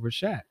chose him over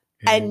Shaq.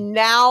 And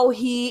now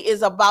he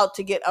is about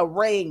to get a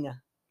ring.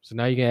 So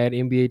now you can add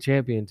NBA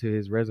champion to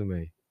his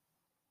resume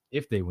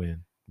if they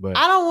win. But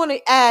I don't want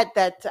to add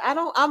that.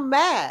 I'm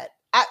mad.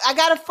 I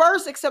got to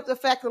first accept the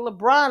fact that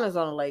LeBron is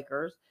on the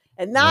Lakers.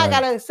 And now I Right.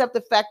 got to accept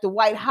the fact that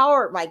Dwight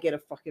Howard might get a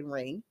fucking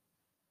ring.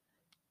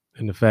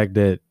 and the fact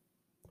that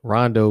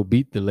Rondo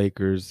beat the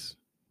Lakers,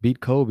 beat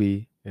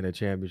Kobe in a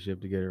championship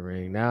to get a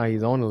ring. Now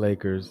he's on the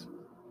Lakers,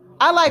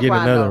 I like get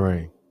Rondo. another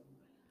ring.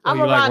 I'm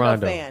you a like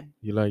Rondo fan.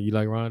 You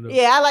like Rondo?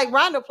 Yeah, I like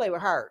Rondo play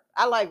with Hurt.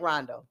 I like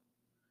Rondo.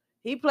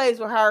 He plays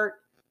with Hurt.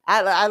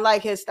 I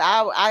like his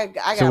style. I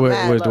got So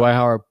mad. was love. Dwight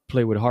Howard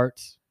play with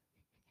hearts?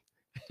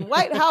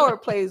 Dwight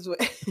Howard plays with.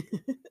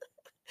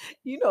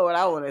 You know what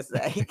I want to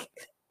say.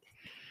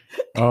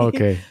 Oh,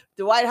 okay.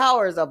 Dwight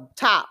Howard is a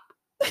top.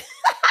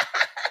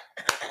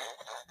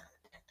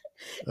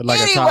 Like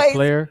a top Anyways.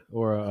 player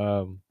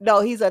or No,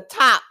 he's a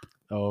top.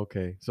 oh,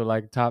 okay. So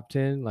like top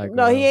 10, like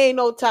No, he ain't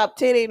no top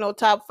 10, ain't no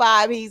top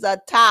 5. He's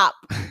a top.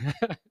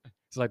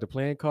 It's like the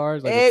playing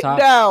cards, like the top.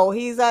 No,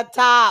 he's a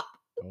top.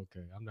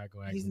 Okay, I'm not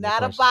going to ask. He's no more not a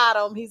questions.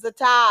 bottom. He's a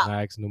top. I'm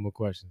not asking no more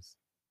questions.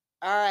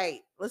 All right,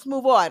 let's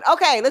move on.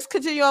 Okay, let's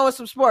continue on with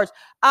some sports.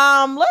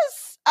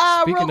 Let's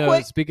real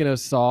quick. Speaking of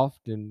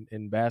soft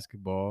in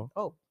basketball,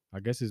 Oh,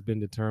 I guess it's been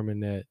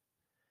determined that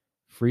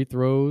free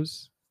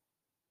throws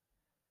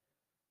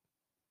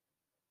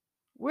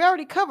we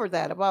already covered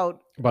that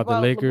about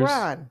the Lakers.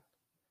 LeBron.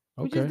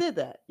 We Okay. just did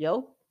that,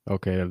 yo.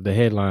 Okay, the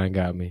headline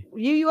got me.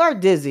 You are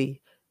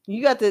dizzy.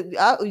 You got the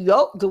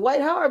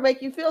Dwight Howard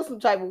make you feel some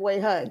type of way,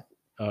 hun.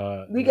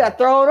 We got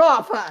thrown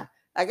off, huh?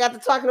 I got to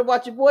talking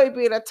about your boy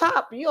being a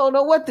top. You don't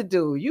know what to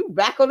do. You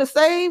back on the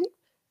same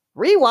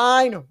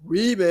rewind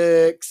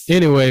remix.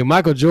 Anyway,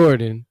 Michael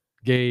Jordan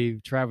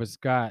gave Travis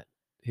Scott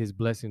his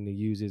blessing to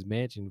use his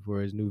mansion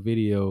for his new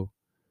video.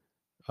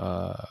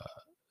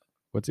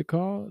 What's it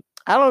called?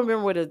 I don't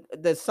remember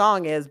what the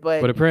song is,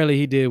 but apparently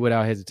he did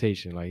without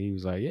hesitation. Like he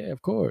was like, yeah,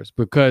 of course.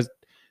 Because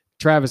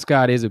Travis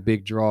Scott is a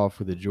big draw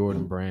for the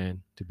Jordan brand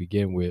to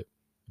begin with.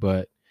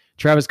 But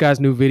Travis Scott's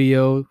new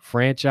video,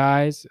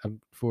 Franchise,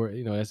 for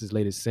that's his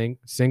latest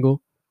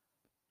single.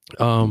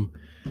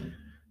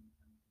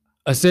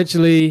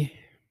 Essentially,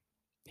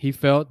 he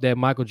felt that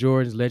Michael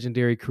Jordan's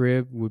legendary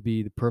crib would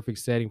be the perfect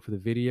setting for the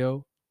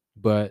video.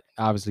 But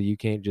obviously you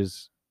can't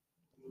just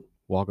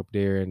walk up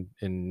there and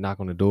knock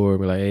on the door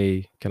and be like,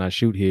 hey, can I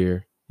shoot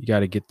here? You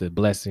got to get the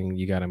blessing.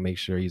 You got to make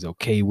sure he's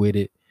okay with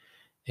it.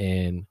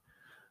 And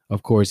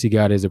of course, he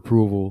got his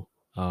approval,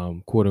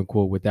 quote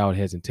unquote, without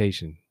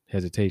hesitation.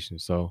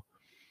 So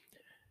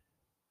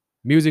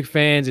music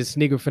fans and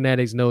sneaker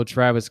fanatics know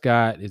Travis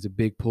Scott is a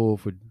big pull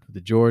for the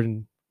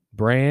Jordan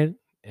brand.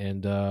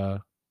 And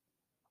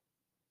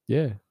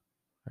yeah,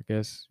 I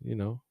guess,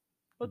 well,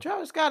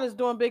 Travis Scott is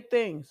doing big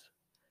things.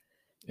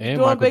 and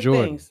doing Michael big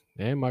Jordan. things.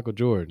 And Michael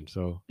Jordan.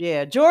 So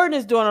Yeah, Jordan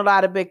is doing a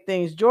lot of big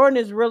things. Jordan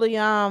is really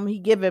he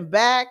giving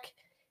back.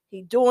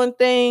 He doing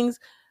things.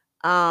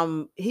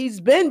 He's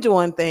been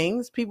doing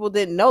things. People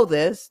didn't know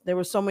this. There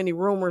were so many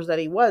rumors that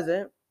he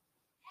wasn't.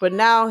 But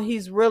now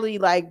he's really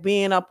like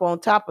being up on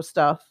top of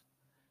stuff.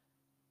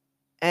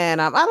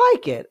 And I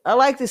like it. I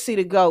like to see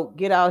the GOAT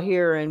get out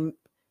here and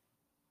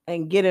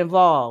get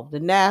involved. The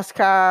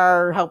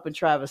NASCAR helping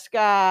Travis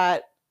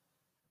Scott.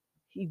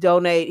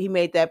 He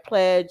made that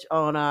pledge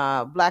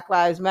on Black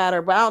Lives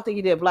Matter, but I don't think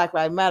he did Black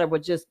Lives Matter,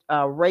 but just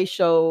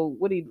racial,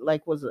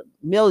 was it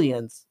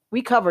millions?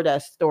 We covered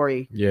that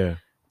story Yeah.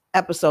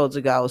 episodes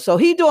ago. So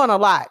he doing a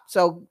lot.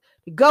 So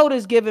the GOAT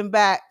is giving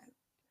back.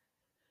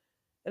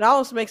 It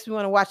almost makes me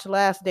want to watch The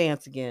Last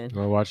Dance again.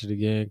 Want to watch it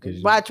again?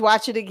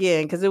 Watch it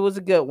again because it was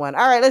a good one.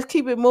 All right, let's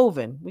keep it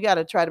moving. We got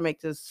to try to make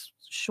this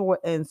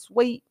short and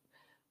sweet.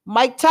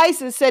 Mike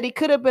Tyson said he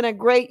could have been a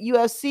great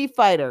UFC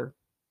fighter,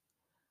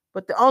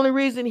 but the only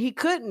reason he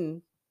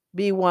couldn't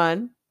be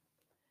one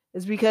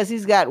is because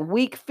he's got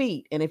weak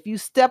feet. And if you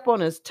step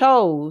on his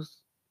toes,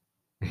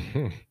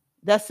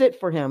 that's it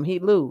for him.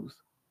 He'd lose.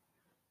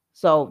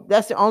 So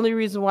that's the only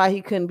reason why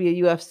he couldn't be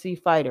a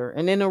UFC fighter.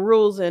 And in the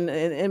rules in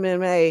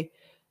MMA,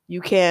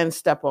 you can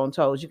step on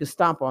toes. You can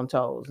stomp on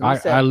toes.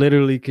 I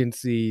literally can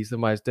see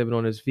somebody stepping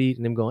on his feet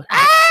and them going,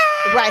 ah!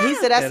 Right. He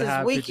said that's That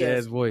his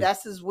weakest. voice.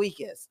 That's his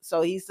weakest.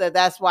 So he said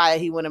that's why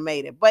he wouldn't have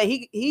made it. But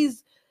he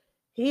is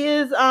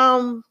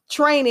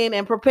training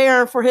and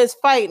preparing for his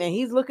fight, and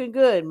he's looking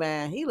good,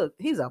 man.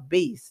 He's a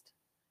beast.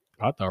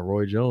 I thought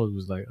Roy Jones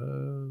was like,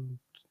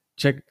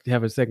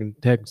 have a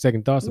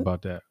second thoughts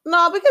about that.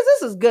 No, because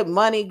this is good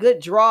money,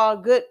 good draw,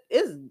 good.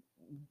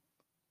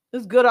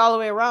 It's good all the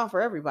way around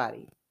for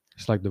everybody.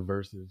 It's like the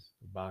versus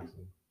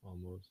boxing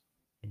almost.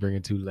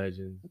 Bringing two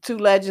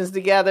legends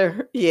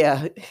together.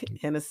 Yeah,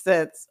 in a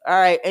sense. All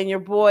right, and your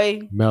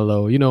boy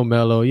Melo.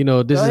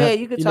 Melo. This Go is ahead,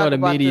 you can talk the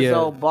about media. This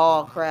old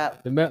ball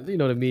crap. The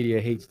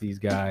media hates these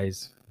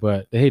guys,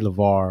 but they hate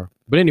LeVar.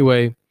 But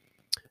anyway,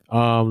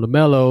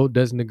 LaMelo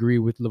doesn't agree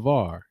with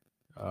LeVar.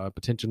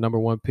 Potential number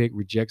 1 pick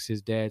rejects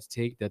his dad's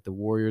take that the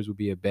Warriors would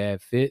be a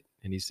bad fit,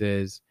 and he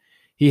says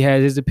he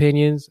has his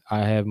opinions.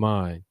 I have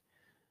mine.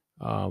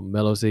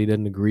 Melo said he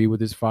doesn't agree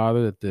with his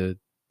father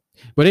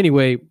but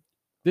anyway,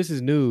 this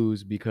is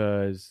news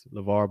because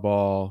LeVar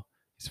Ball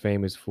is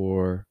famous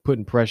for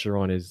putting pressure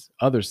on his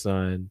other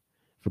son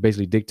for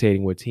basically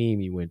dictating what team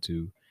he went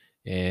to,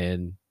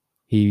 and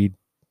he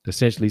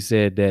essentially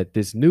said that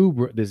this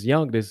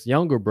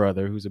younger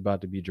brother who's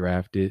about to be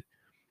drafted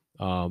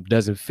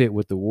doesn't fit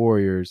with the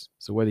Warriors.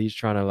 So whether he's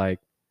trying to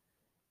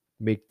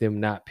make them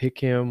not pick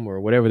him or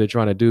whatever they're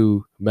trying to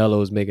do,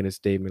 Melo's making a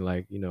statement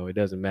like, it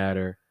doesn't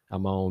matter.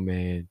 I'm my own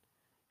man.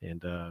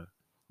 And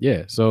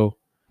so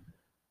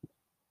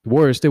the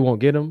Warriors still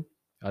won't get him.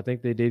 I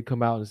think they did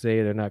come out and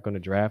say they're not going to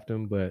draft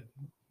him, but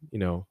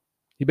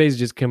he basically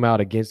just came out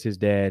against his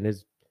dad.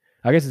 And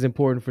I guess it's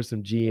important for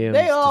some GMs.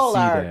 They all to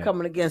see are that.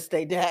 coming against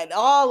their dad.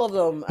 All of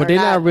them. But they're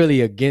not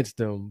really against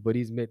him. But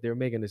they're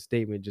making a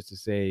statement just to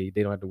say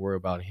they don't have to worry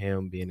about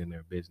him being in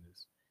their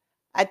business.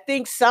 I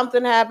think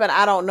something happened.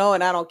 I don't know,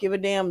 and I don't give a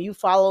damn. You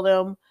follow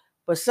them.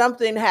 But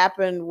something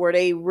happened where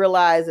they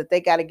realized that they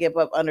got to give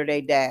up under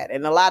their dad.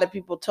 And a lot of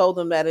people told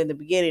them that in the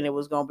beginning it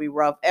was going to be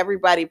rough.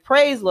 Everybody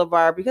praised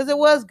LeVar because it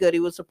was good. He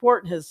was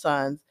supporting his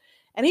sons.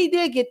 And he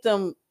did get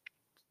them.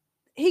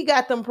 He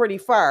got them pretty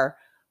far.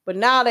 But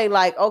now they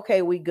like,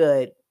 okay, we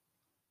good.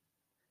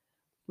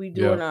 We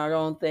doing our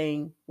own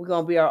thing. We're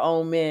going to be our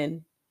own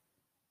men.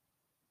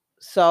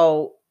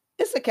 So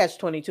it's a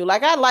catch-22.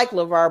 I like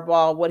LeVar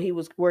Ball, where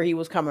he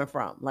was coming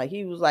from.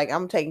 He was like,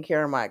 I'm taking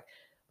care of my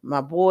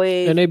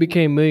boys. And they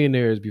became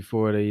millionaires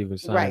before they even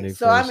signed their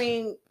first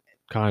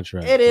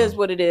contract. It is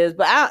what it is.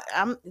 But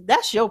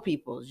that's your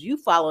people's. You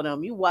follow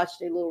them. You watch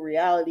their little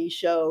reality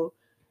show.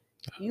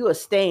 You a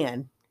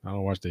stan. I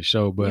don't watch their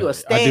show, but You a I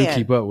stan. do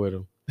keep up with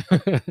them. All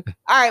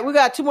right, we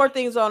got 2 more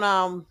things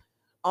on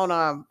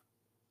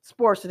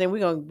sports, and then we're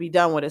gonna be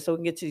done with it, so we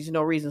can get to these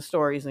no reason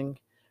stories and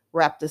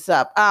wrap this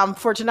up.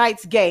 For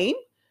tonight's game,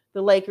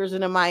 the Lakers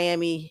and the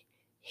Miami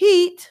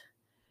Heat,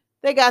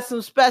 they got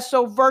some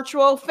special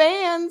virtual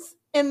fans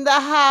in the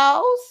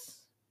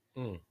house.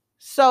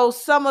 So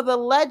some of the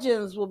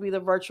legends will be the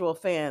virtual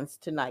fans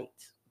tonight.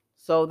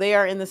 So they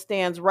are in the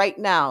stands right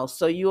now.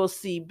 So you'll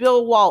see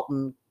Bill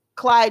Walton,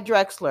 Clyde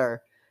Drexler,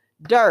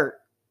 Dirk,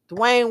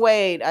 Dwayne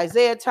Wade,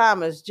 Isaiah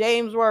Thomas,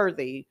 James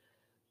Worthy,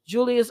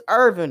 Julius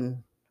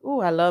Erving.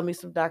 Ooh, I love me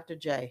some Dr.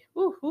 J.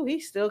 Ooh,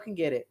 he still can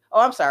get it. Oh,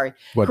 I'm sorry.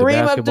 What,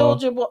 Kareem the basketball?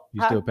 Abdul-Jabbar.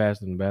 You still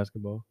passing the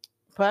basketball?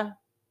 Huh?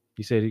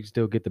 You said he could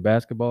still get the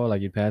basketball,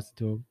 like you passed it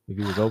to him if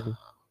he was open?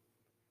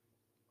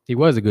 He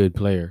was a good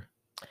player.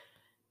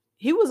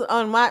 He was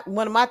on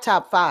one of my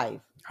top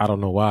 5. I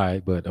don't know why,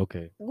 but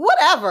okay.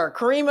 Whatever.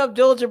 Kareem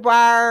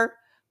Abdul-Jabbar,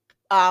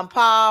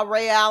 Paul,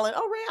 Ray Allen.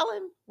 Oh, Ray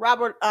Allen.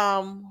 Robert,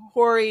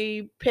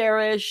 Horry,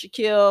 Parrish,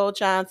 Shaquille,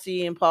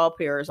 Chauncey, and Paul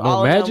Pierce.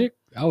 No, Magic?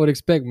 I would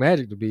expect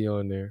Magic to be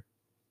on there.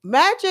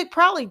 Magic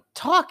probably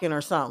talking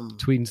or something.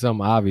 Tweeting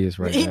something obvious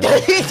right He now.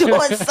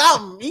 doing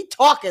something. He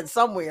talking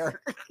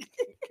somewhere.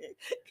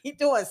 He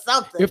doing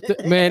something. If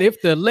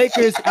the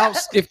Lakers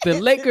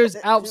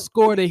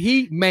outscore the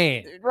Heat,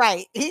 man,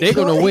 right, they're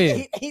gonna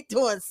win. He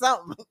doing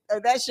something.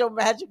 That's your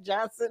Magic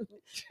Johnson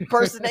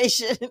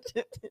impersonation.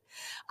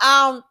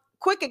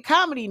 Quick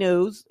comedy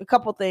news. A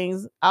couple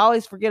things. I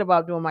always forget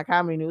about doing my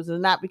comedy news,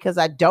 and not because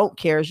I don't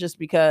care. It's just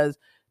because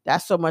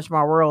that's so much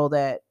my world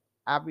that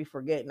I'll be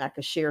forgetting. I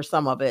could share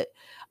some of it.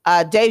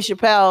 Dave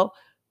Chappelle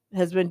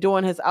has been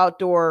doing his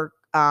outdoor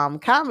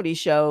comedy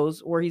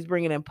shows where he's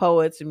bringing in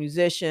poets and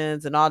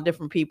musicians and all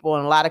different people,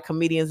 and a lot of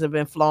comedians have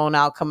been flown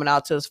out, coming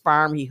out to his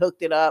farm. He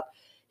hooked it up.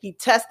 He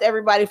tested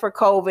everybody for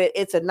COVID.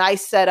 It's a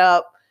nice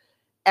setup,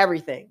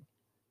 everything.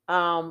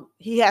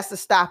 He has to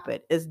stop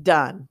it. It's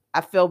done.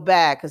 I feel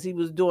bad because he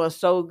was doing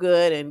so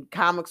good and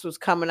comics was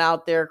coming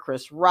out there.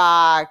 Chris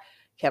Rock,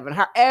 Kevin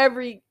Hart,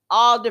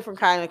 all different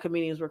kind of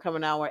comedians were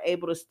coming out, were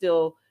able to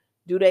still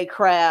do their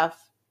craft,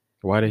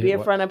 be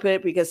in front of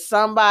it, because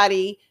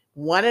somebody,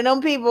 one of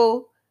them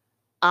people,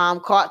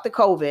 caught the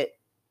COVID,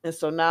 and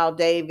so now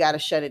Dave got to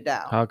shut it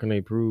down. How can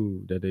they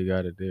prove that they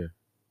got it there?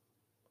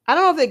 I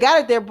don't know if they got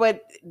it there,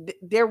 but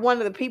they're one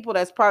of the people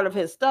that's part of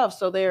his stuff,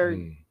 so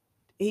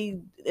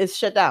it's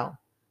shut down.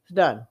 It's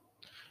done.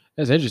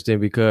 That's interesting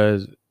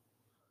because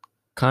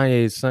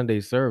Kanye's Sunday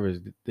service,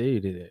 they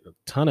did a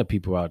ton of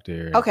people out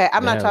there. Okay,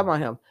 I'm not talking about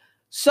him.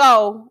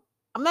 So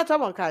I'm not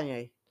talking about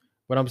Kanye.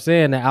 But I'm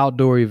saying the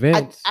outdoor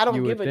events. I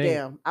don't give a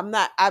damn. I'm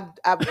not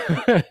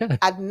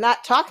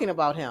talking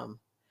about him.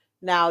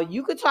 Now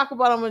you could talk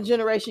about him in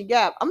Generation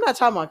Gap. I'm not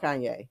talking about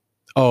Kanye.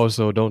 Oh,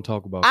 so don't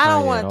talk about Kanye. I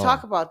don't want to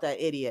talk about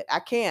that idiot. I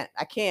can't.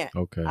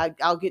 Okay.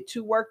 I'll get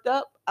too worked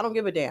up. I don't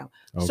give a damn.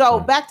 Okay. So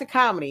back to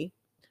comedy.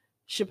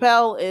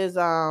 Chappelle is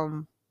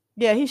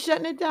he's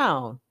shutting it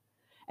down.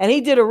 And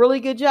he did a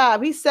really good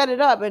job. He set it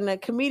up, and the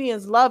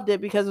comedians loved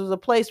it because it was a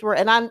place where,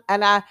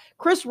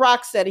 Chris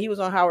Rock said he was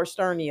on Howard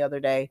Stern the other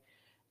day,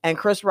 and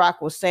Chris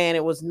Rock was saying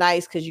it was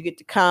nice because you get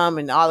to come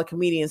and all the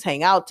comedians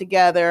hang out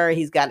together.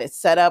 He's got it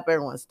set up.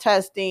 Everyone's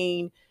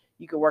testing.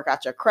 You can work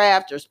out your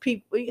craft. There's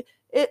people.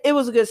 It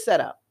was a good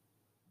setup.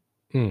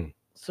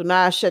 So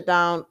now I shut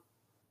down.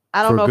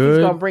 I don't know if he's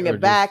going to bring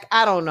it back.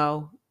 I don't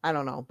know.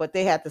 But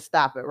they had to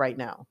stop it right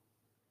now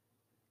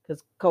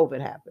because COVID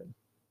happened.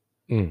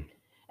 And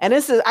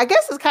I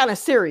guess it's kind of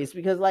serious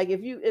because like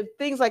if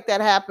things like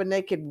that happen,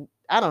 they could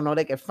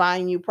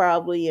fine you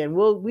probably. And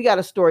we got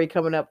a story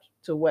coming up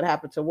to what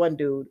happened to one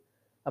dude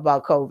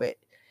about COVID.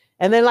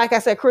 And then, like I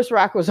said, Chris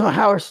Rock was on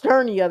Howard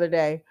Stern the other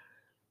day,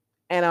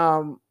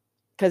 and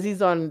because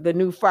he's on the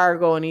new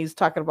Fargo, and he's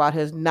talking about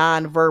his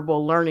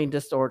nonverbal learning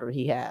disorder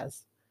he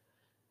has.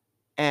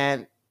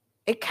 And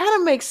it kind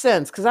of makes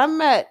sense because I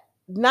met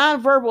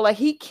nonverbal, like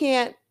he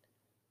cannot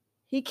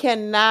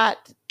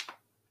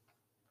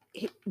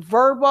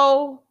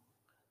verbal.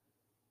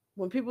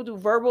 When people do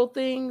verbal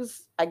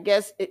things, I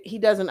guess he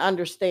doesn't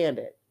understand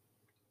it.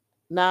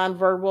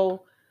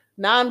 Nonverbal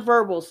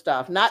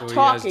stuff, not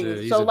talking.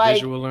 He's a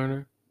visual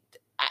learner.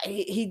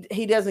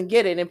 He doesn't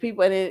get it, and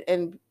people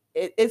and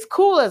it's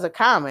cool as a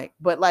comic,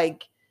 but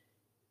like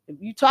if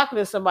you talking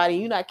to somebody,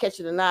 you're not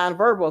catching the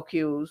nonverbal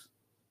cues.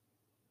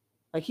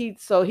 Like he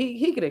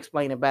could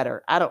explain it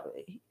better.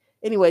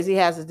 Anyways, he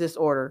has a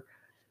disorder,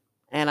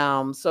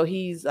 and so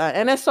he's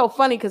and that's so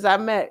funny because I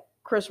met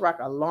Chris Rock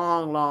a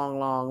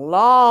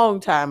long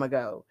time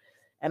ago,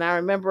 and I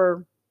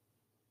remember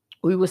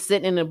we were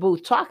sitting in the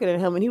booth talking to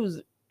him, and he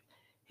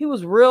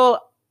was real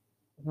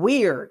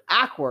weird,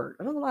 awkward.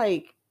 And I'm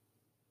like,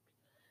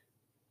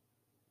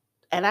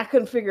 and I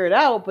couldn't figure it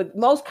out, but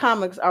most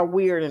comics are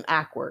weird and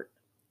awkward.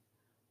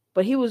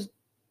 But he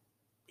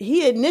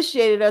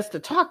initiated us to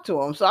talk to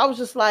him. So I was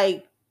just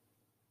like,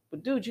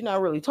 but dude, you're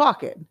not really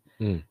talking.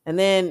 And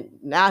then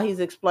now he's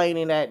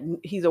explaining that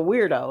he's a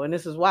weirdo, and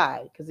this is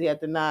why, because he had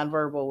the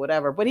nonverbal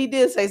whatever. But he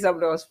did say something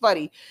that was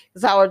funny,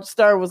 because Howard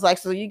Stern was like,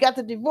 so you got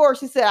the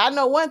divorce? He said, I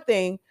know one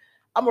thing.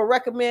 I'm going to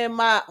recommend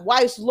my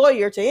wife's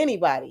lawyer to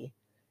anybody,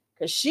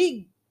 because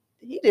he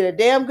did a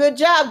damn good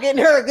job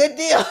getting her a good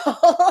deal.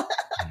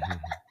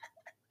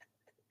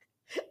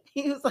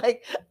 He was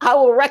like, I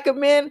will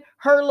recommend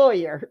her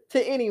lawyer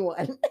to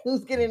anyone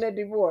who's getting a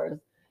divorce,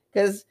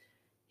 because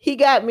he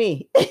got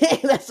me.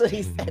 That's what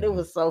he said. It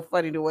was so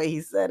funny the way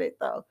he said it,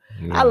 though.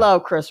 Yeah. I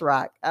love Chris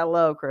Rock.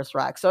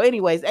 So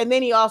anyways, and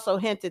then he also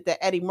hinted that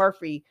Eddie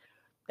Murphy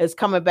is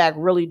coming back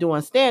really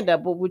doing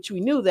stand-up, but which we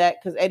knew that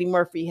because Eddie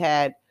Murphy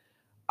had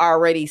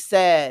already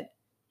said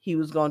he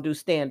was going to do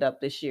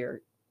stand-up this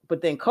year.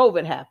 But then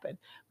COVID happened.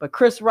 But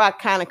Chris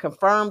Rock kind of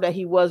confirmed that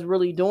he was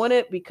really doing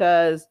it,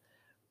 because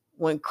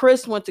when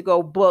Chris went to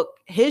go book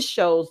his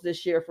shows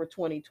this year for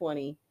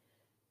 2020,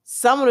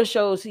 some of the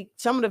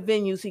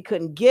venues he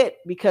couldn't get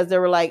because they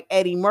were like,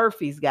 Eddie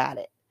Murphy's got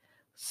it.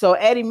 So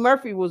Eddie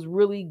Murphy was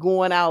really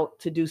going out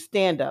to do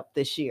stand-up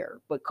this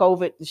year, but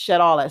COVID shut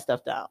all that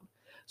stuff down.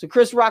 So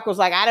Chris Rock was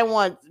like, I didn't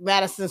want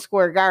Madison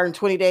Square Garden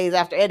 20 days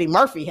after Eddie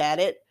Murphy had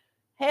it.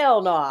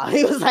 Hell no.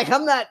 He was like,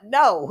 I'm not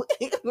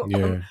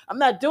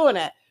doing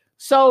that.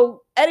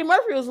 So Eddie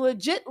Murphy was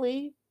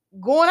legitly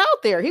going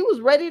out there. He was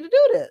ready to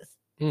do this.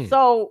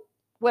 So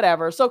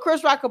whatever. So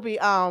Chris Rock will be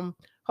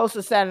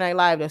hosting Saturday Night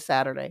Live this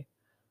Saturday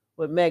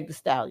with Meg Thee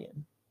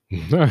Stallion.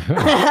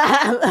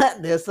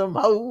 There's some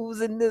hoes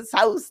in this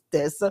house.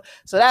 So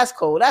that's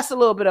cool. That's a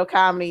little bit of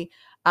comedy.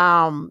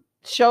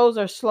 Shows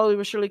are slowly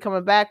but surely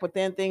coming back, but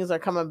then things are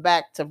coming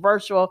back to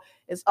virtual.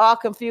 It's all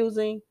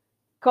confusing.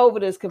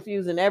 COVID is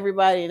confusing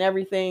everybody and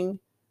everything.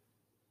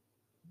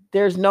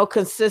 There's no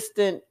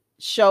consistent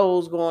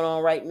shows going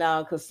on right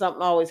now because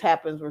something always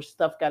happens where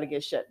stuff got to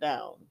get shut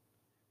down.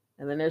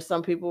 And then there's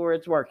some people where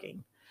it's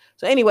working.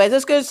 So anyways,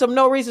 let's get into some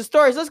no reason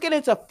stories. Let's get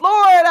into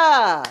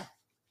Florida.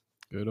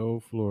 Good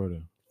old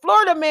Florida.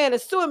 Florida man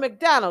is suing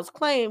McDonald's,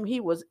 claim he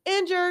was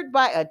injured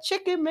by a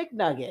chicken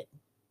McNugget.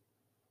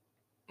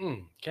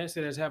 Can't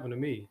say that's happened to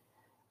me.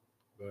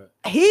 But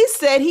He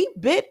said he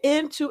bit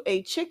into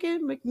a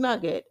chicken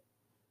McNugget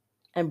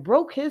and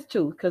broke his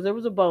tooth because there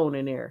was a bone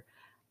in there.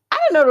 I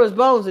didn't know there was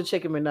bones in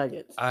chicken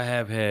McNuggets. I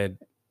have had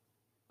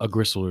a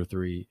gristle or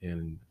 3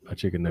 and a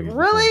chicken nugget.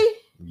 Really? Before.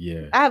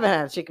 Yeah. I haven't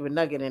had a chicken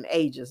McNugget in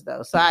ages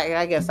though, so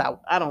I guess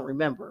I don't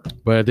remember.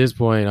 But at this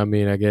point, I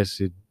mean, I guess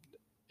it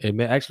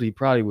actually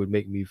probably would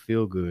make me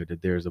feel good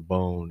that there's a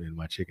bone in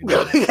my chicken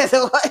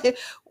nugget.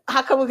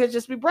 How come we could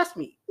just be breast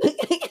meat?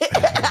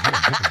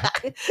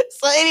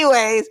 So,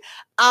 anyways,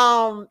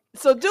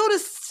 so dude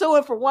is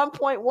suing for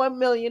 $1.1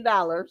 million,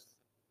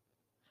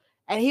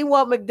 and he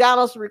want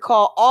McDonald's to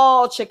recall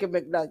all chicken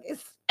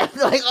McNuggets,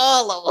 like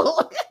all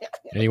of them.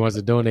 And he wants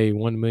to donate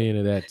 $1 million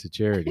of that to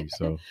charity.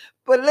 So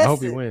But listen, I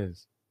hope he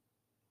wins.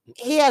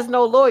 he has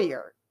no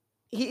lawyer.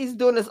 He's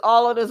doing this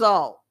all on his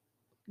own.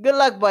 Good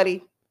luck,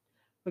 buddy.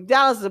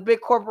 McDonald's is a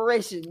big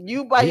corporation.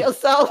 You by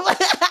yourself.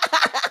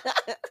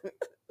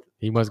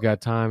 He must got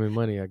time and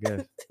money, I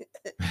guess.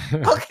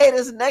 Okay,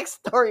 this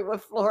next story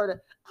with Florida.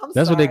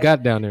 That's what they sorry.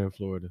 got down there in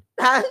Florida.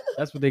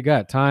 That's what they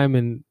got. Time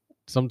and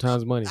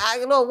sometimes money. I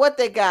don't know what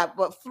they got,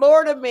 but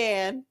Florida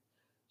man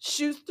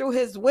shoots through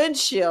his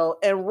windshield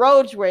and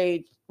road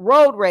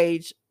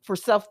rage for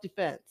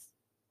self-defense.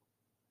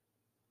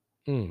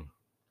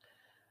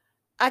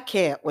 I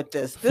can't with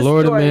this.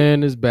 Florida story-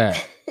 man is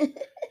back.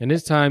 And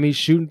this time he's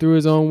shooting through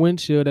his own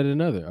windshield at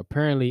another,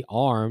 apparently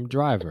armed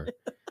driver,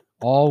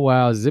 all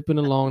while zipping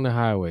along the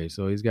highway.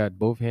 So he's got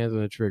both hands on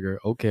the trigger.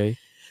 Okay.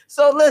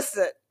 So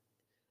listen.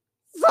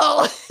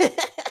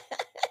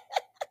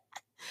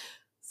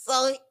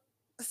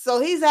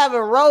 So he's having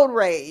road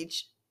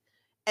rage,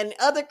 and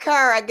the other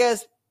car, I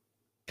guess,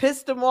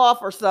 pissed him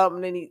off or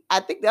something. And I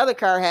think the other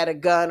car had a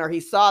gun, or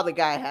he saw the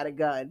guy had a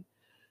gun.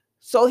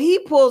 So he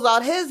pulls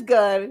out his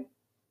gun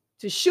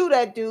to shoot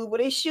at dude, but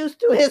he shoots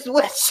through his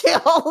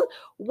windshield.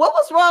 What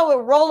was wrong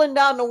with rolling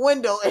down the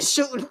window and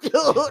shooting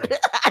dude?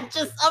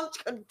 I'm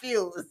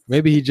confused.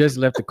 Maybe he just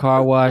left the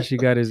car wash. He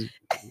got his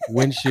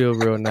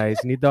windshield real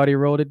nice, and he thought he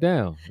rolled it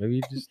down. Maybe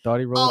he just thought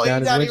he rolled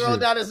down his windshield. He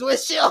rolled down his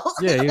windshield.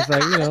 Yeah, he was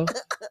like,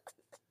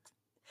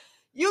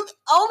 You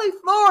only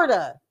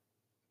Florida.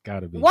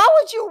 Gotta be. Why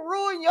would you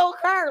ruin your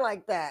car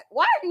like that?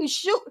 Why are you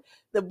shoot?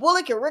 The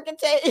bullet can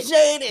ricochet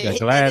The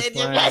glass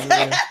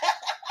flying.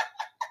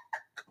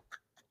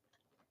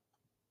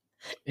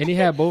 And he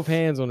had both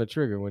hands on the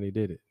trigger when he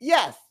did it.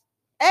 Yes.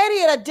 And he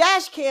had a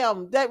dash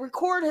cam that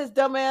recorded his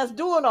dumb ass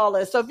doing all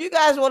this. So if you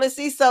guys want to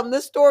see something,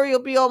 this story will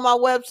be on my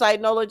website,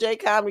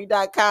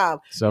 NolaJComedy.com.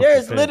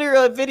 There's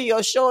literally a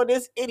video showing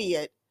this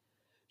idiot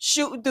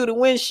shooting through the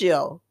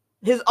windshield,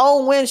 his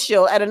own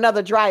windshield at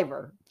another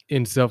driver.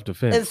 In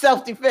self-defense.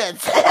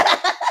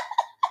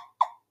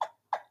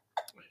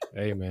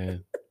 Hey,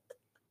 man.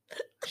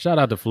 Shout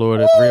out to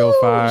Florida,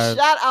 305.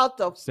 Shout out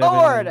to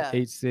Florida.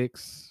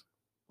 786.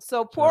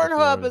 So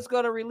Pornhub is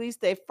going to release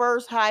their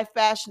first high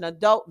fashion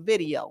adult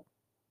video.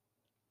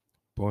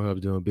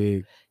 Pornhub's doing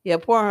big. Yeah,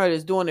 Pornhub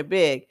is doing it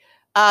big.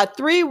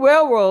 3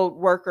 railroad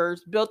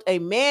workers built a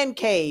man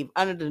cave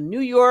under the New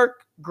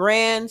York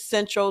Grand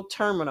Central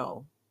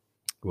Terminal.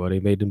 Well, they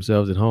made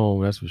themselves at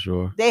home, that's for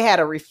sure. They had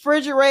a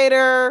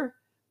refrigerator,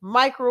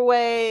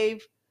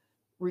 microwave,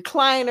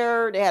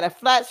 recliner. They had a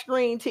flat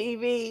screen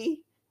TV.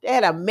 They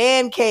had a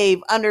man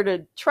cave under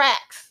the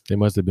tracks. They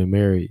must have been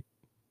married.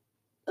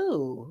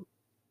 Ooh.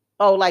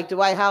 Oh, like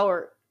Dwight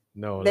Howard?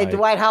 No. They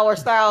Dwight Howard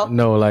style?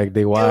 No, like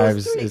their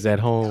wives is at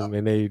home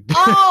and they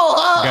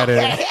got it.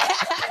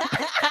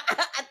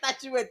 I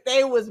thought you meant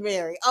they was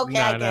married. Okay,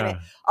 I get it. Nah.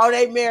 Oh,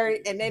 they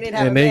married and they didn't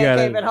have a man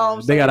cave at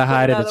home. They got to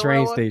hide at the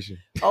train station.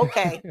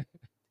 Okay.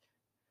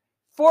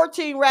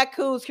 14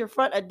 raccoons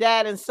confront a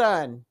dad and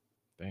son.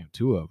 Damn,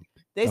 2 of them.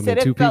 They said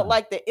it felt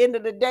like the end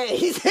of the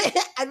day.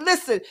 And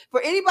listen, for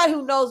anybody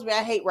who knows me,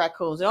 I hate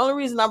raccoons. The only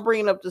reason I'm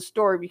bringing up the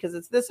story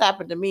because this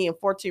happened to me and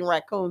 14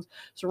 raccoons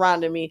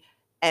surrounded me.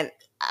 And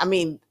I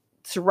mean,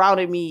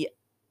 surrounded me,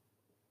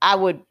 I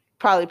would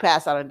probably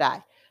pass out and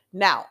die.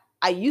 Now,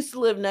 I used to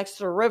live next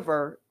to a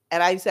river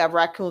and I used to have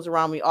raccoons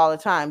around me all the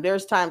time.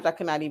 There's times I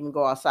could not even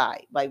go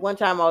outside. Like one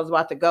time I was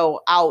about to go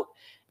out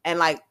and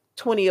like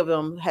 20 of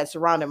them had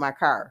surrounded my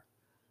car.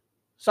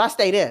 So I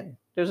stayed in.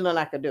 There's nothing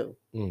I could do.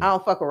 I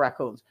don't fuck with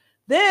raccoons.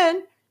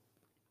 Then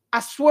I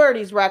swear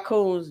these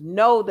raccoons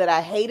know that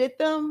I hated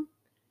them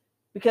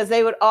because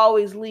they would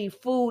always leave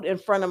food in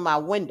front of my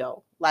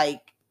window.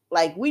 Like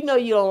we know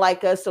you don't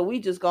like us, so we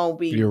just gonna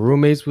be. Your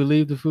roommates would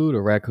leave the food,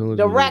 or raccoons?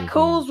 The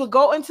raccoons would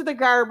go into the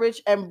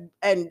garbage and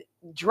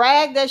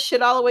drag that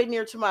shit all the way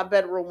near to my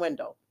bedroom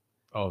window.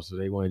 Oh, so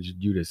they wanted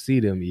you to see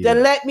them eat. To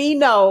let me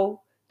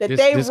know that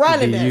they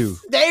running this. You.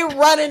 They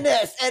running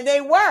this, and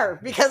they were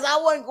because I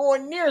wasn't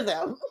going near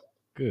them.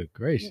 Good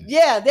gracious.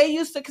 Yeah, they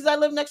used to because I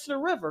live next to the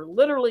river.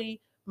 Literally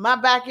My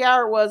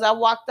backyard was, I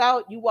walked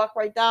out, you walk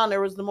right down,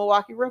 there was the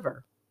Milwaukee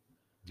River.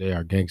 They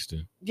are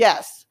gangster.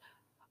 Yes.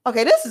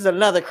 Okay, this is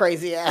another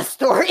crazy ass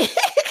story.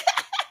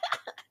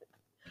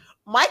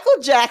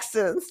 Michael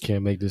Jackson's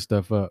Can't make this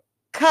stuff up.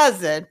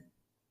 cousin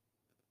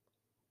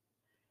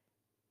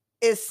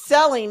is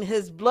selling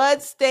his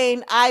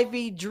blood-stained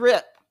IV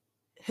drip,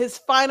 his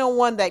final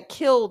one that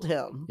killed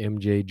him.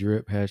 MJ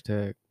drip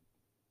hashtag.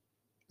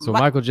 So Mi-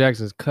 Michael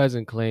Jackson's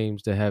cousin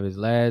claims to have his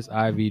last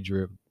IV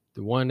drip,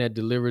 the one that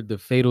delivered the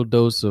fatal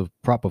dose of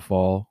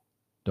propofol.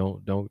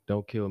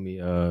 Don't kill me.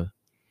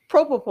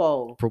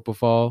 Propofol.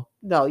 Propofol.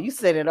 No, you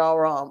said it all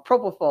wrong.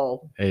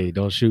 Propofol. Hey,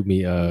 don't shoot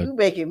me. You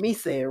making me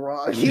say it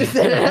wrong. You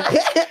said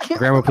it.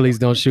 Grammar police,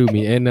 don't shoot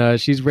me. And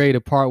she's ready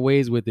to part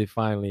ways with it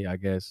finally, I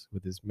guess,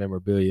 with this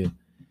memorabilia.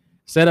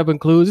 Setup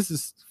includes, this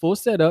is full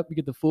setup. You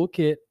get the full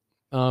kit.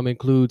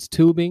 Includes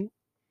tubing,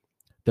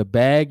 the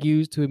bag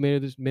used to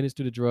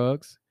administer the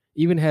drugs,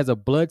 even has a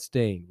blood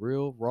stain,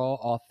 real, raw,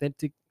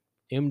 authentic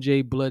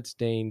MJ blood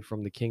stain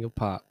from the King of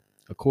Pop,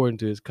 according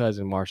to his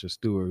cousin, Marsha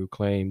Stewart, who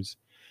claims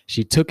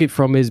she took it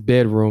from his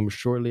bedroom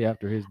shortly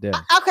after his death.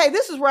 Okay,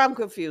 this is where I'm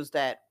confused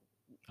at.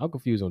 I'm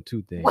confused on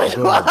two things. What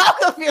Go ahead.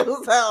 I'm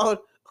confused on.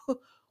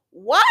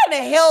 Why in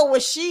the hell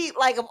was she,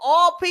 like, of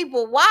all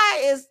people,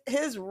 why is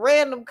his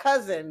random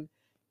cousin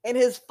in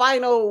his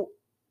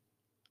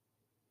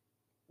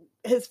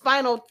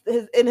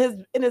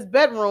in his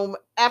bedroom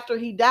after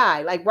he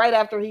died, like right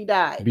after he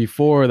died,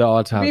 Before the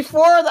autopsy.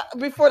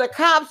 before the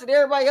cops and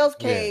everybody else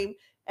came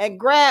and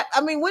grabbed?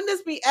 I mean, wouldn't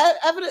this be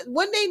evidence?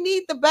 Wouldn't they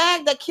need the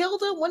bag that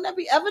killed him? Wouldn't that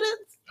be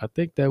evidence? I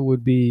think that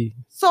would be.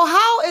 So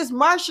how is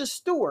Marsha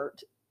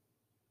Stewart?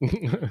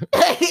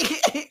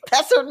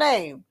 That's her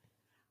name.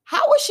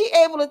 How was she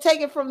able to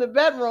take it from the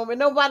bedroom and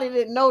nobody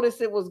didn't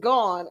notice it was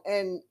gone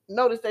and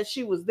notice that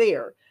she was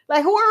there?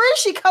 Like, where is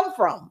she come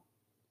from?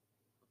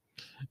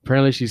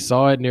 Apparently, she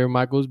saw it near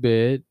Michael's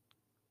bed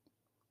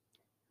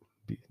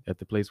at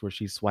the place where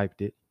she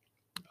swiped it.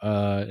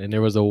 And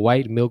there was a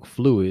white milk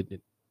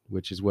fluid,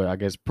 which is what I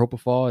guess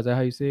propofol. Is that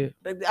how you say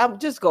it? I'm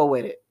just go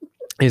with it.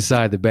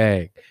 Inside the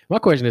bag. My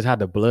question is, how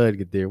the blood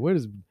get there?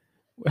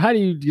 How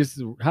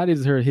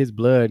does his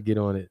blood get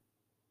on it?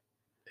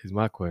 Is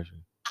my question.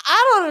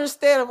 I don't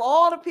understand, of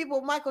all the people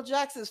in Michael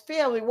Jackson's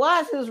family,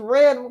 why is his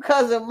random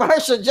cousin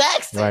Marsha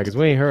Jackson? Right, because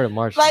we ain't heard of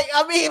Marsha. Like,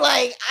 I mean,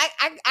 like,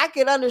 I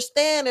could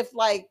understand if,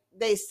 like,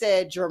 they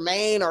said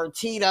Jermaine or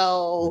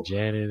Tito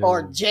Janet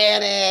or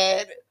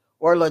Janet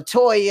or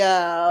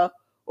LaToya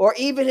or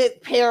even his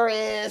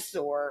Paris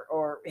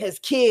or his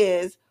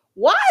kids.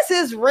 Why is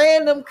his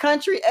random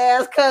country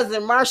ass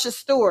cousin Marsha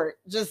Stewart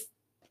just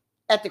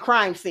at the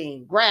crime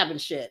scene grabbing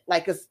shit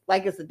like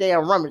it's a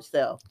damn rummage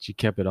sale? She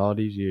kept it all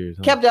these years.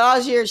 Huh? Kept it all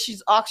these years.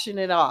 She's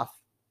auctioning it off.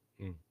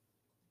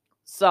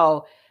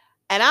 So,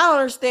 and I don't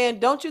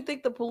understand. Don't you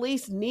think the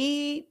police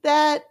need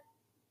that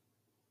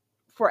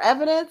for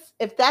evidence?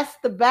 If that's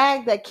the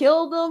bag that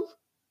killed him,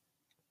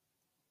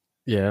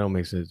 Yeah, that don't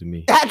make sense to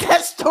me.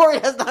 that story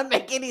does not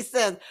make any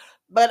sense.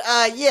 But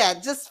yeah,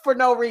 just for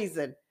no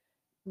reason,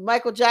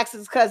 Michael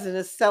Jackson's cousin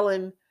is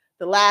selling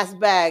the last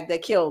bag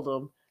that killed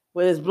him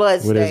with his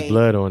blood stain, With his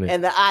blood on it.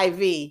 and the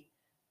IV.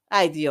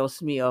 Ay, Dios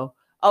mío.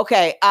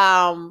 Okay,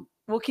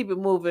 we'll keep it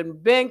moving.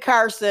 Ben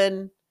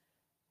Carson.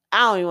 I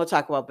don't even want to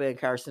talk about Ben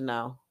Carson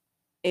now.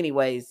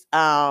 Anyways,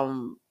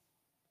 Zoom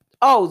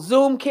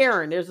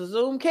Karen. There's a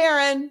Zoom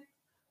Karen.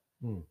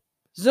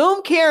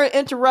 Zoom Karen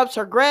interrupts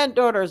her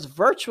granddaughter's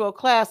virtual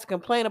class to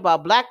complain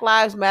about Black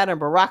Lives Matter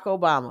and Barack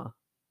Obama.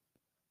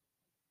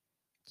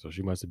 So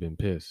she must have been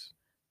pissed.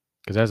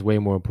 Because that's way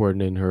more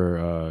important than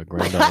her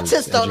granddaughter's I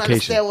just don't education.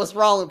 understand what's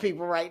wrong with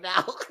people right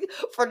now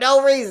for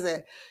no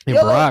reason. And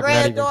Your little Barack, not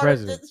even granddaughter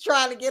president. just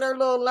trying to get her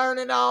little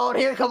learning on.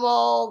 Here come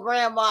old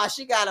grandma.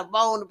 She got a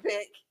bone to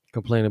pick.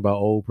 Complaining about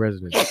old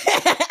presidents.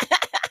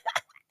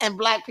 And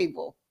black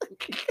people.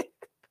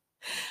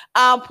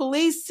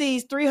 Police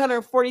seized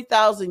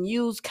 340,000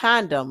 used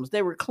condoms.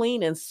 They were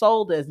clean and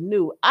sold as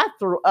new. I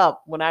threw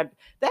up that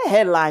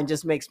headline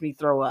just makes me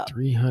throw up.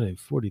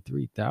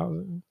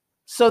 343,000?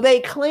 So they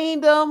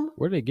cleaned them.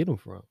 Where did they get them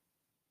from?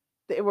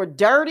 They were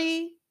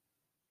dirty.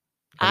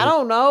 I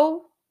don't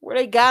know where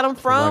they got them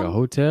From from. like a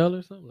hotel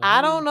or something?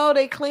 I don't know.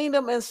 They cleaned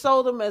them and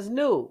sold them as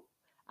new.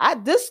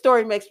 This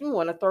story makes me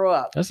want to throw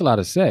up. That's a lot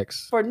of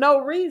sex. For no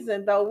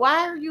reason, though.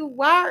 Why?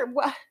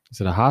 Is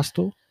it a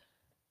hostel?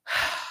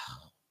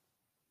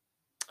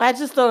 I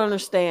just don't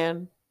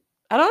understand.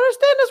 I don't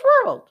understand this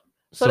world.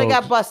 So they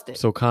got busted.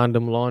 So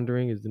condom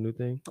laundering is the new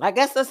thing? I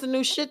guess that's the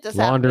new shit that's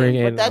Laundering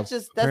happening. and But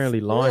that's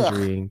apparently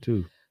laundering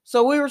too.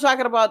 So we were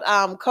talking about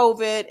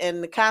COVID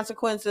and the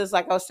consequences.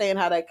 Like I was saying,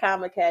 how that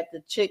comic had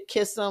the chick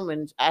kiss him,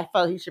 and I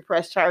felt he should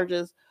press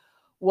charges.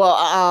 Well,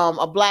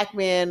 a black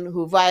man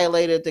who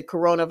violated the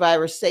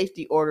coronavirus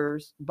safety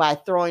orders by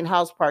throwing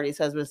house parties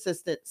has been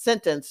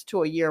sentenced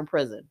to a year in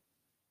prison.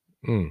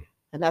 And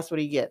that's what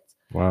he gets.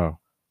 Wow.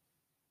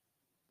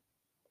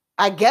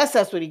 I guess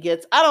that's what he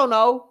gets. I don't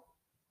know.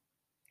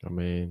 I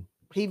mean,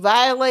 he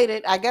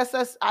violated. I guess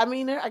there's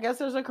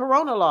a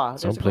corona law.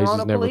 Some There's a places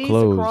corona never police,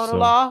 close, a corona so.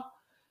 law.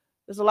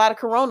 There's a lot of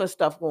corona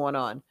stuff going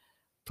on.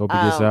 Hope he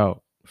gets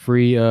out.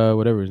 Free,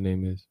 whatever his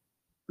name is.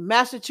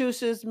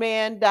 Massachusetts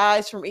man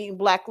dies from eating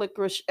black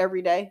licorice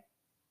every day.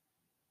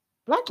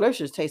 Black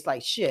licorice tastes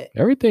like shit.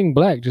 Everything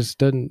black just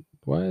doesn't.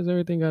 Why does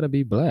everything got to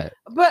be black?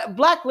 But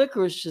black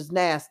licorice is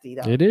nasty,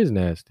 though. It is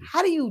nasty.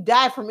 How do you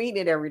die from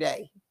eating it every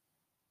day?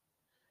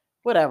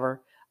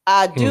 Whatever.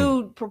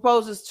 Dude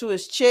proposes to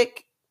his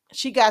chick.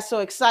 She got so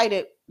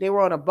excited. They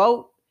were on a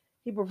boat.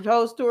 He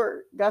proposed to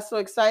her. Got so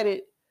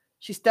excited.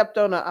 She stepped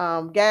on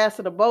the gas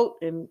of the boat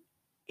and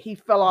he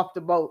fell off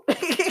the boat.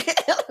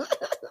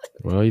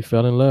 Well, he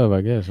fell in love, I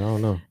guess. I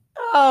don't know.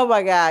 Oh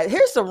my God.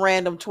 Here's some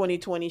random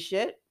 2020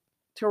 shit.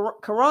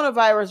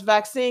 Coronavirus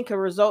vaccine could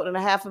result in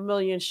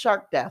 500,000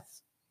 shark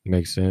deaths.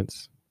 Makes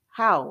sense.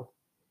 How?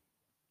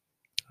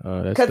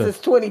 Because it's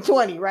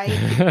 2020, right?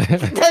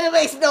 Then it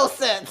makes no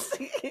sense.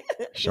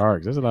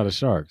 Sharks. There's a lot of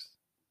sharks.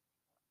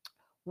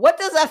 What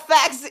does a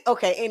vaccine?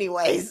 Okay,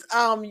 anyways,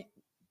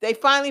 they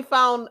finally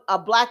found a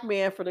black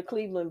man for the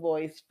Cleveland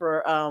voice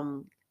for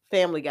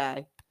Family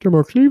Guy.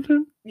 Jamal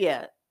Cleveland?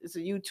 Yeah, it's a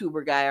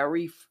YouTuber guy,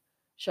 Arif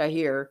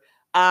Shahir.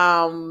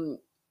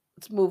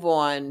 Let's move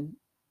on.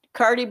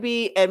 Cardi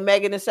B and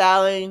Megan Thee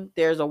Stallion.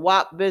 There's a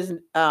WAP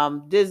business.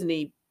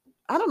 Disney.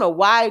 I don't know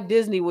why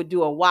Disney would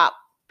do a WAP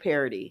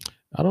parody.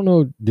 I don't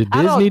know. Did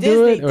Disney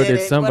do it, or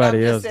did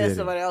somebody else did it?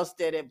 Somebody else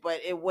did it,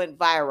 but it went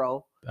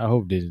viral. I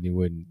hope Disney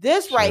wouldn't.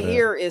 This right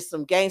here is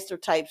some gangster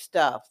type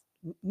stuff.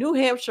 New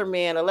Hampshire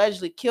man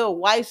allegedly killed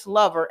wife's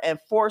lover and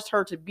forced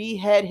her to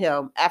behead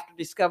him after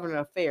discovering an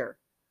affair.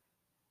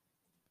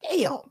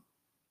 Damn.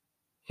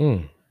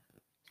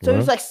 So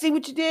he's like, see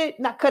what you did?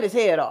 Now cut his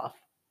head off.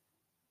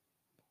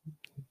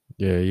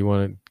 Yeah, you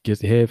want to get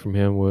the head from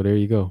him? Well, there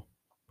you go.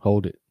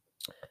 Hold it.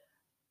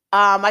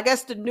 I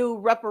guess the new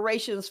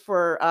reparations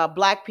for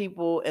black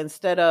people,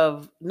 instead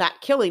of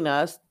not killing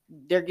us,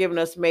 they're giving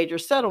us major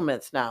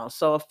settlements now.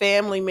 So a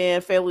family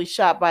man fatally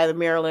shot by the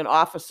Maryland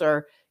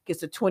officer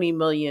gets a $20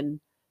 million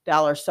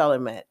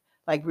settlement.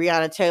 Like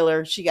Breonna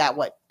Taylor, she got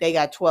what? They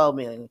got $12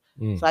 million.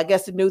 So I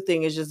guess the new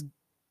thing is just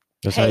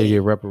that's how you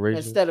get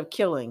reparations instead of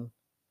killing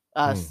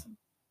us.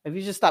 If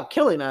you just stop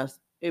killing us,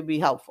 it'd be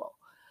helpful.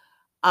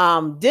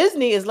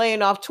 Disney is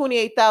laying off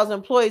 28,000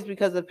 employees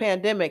because of the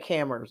pandemic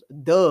hammers.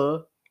 Duh.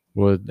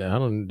 Well, I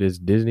don't. Is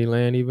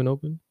Disneyland even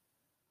open?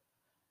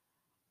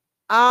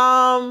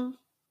 I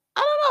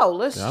don't know.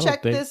 Let's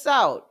check this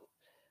out.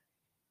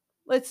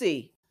 Let's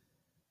see.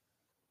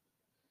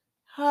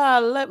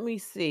 Let me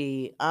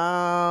see.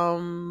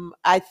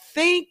 I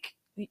think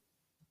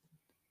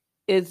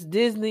it's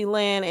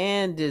Disneyland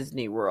and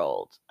Disney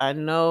World. I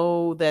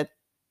know that.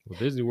 Well,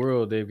 Disney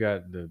World, they've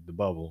got the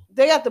bubble.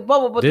 They got the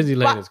bubble, but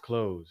Disneyland is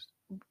closed.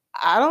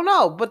 I don't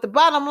know, but the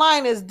bottom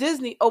line is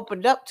Disney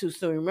opened up too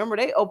soon. Remember,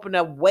 they opened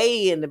up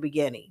way in the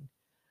beginning.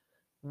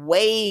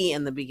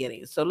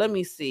 So let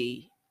me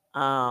see.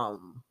 I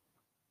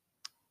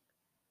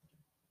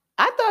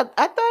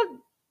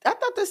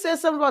thought they said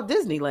something about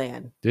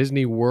Disneyland.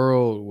 Disney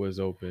World was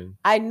open.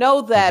 I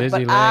know that,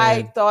 but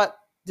I thought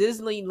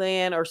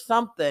Disneyland or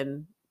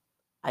something.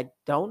 I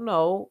don't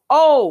know.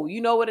 Oh,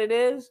 you know what it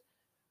is?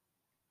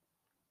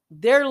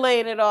 They're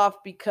laying it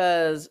off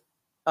because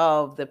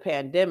of the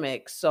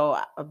pandemic. So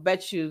I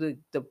bet you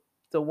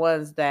the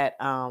ones that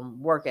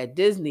work at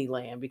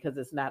Disneyland, because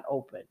it's not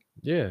open,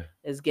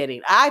 is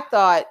getting. I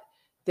thought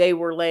they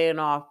were laying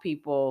off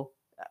people.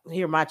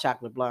 Here, my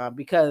chocolate blonde,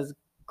 because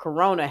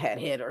Corona had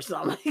hit or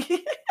something.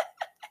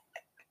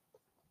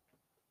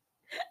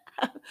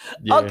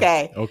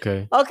 Okay,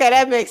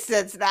 that makes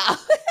sense now.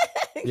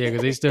 Yeah,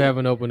 because they still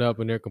haven't opened up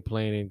and they're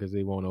complaining because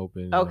they won't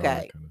open.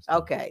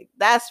 Okay,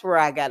 that's where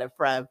I got it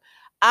from.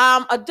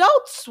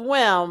 Adult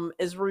Swim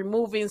is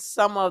removing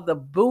some of the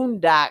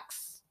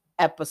Boondocks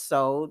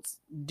episodes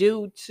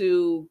due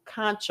to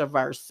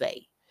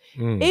controversy.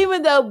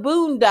 Even though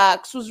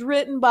Boondocks was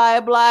written by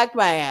a black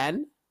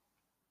man,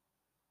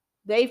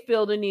 they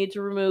feel the need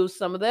to remove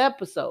some of the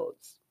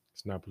episodes.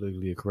 It's not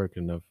politically correct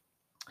enough.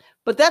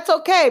 But that's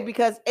okay,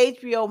 because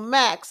HBO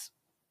Max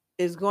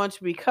is going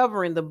to be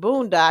covering the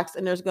Boondocks,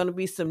 and there's going to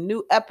be some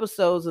new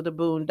episodes of the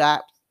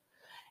Boondocks.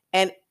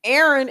 And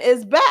Aaron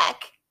is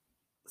back.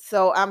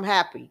 So I'm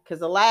happy, because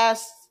the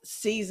last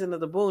season of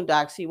the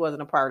Boondocks, he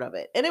wasn't a part of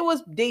it. And it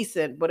was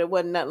decent, but it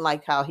wasn't nothing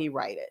like how he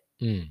wrote it.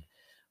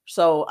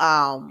 So,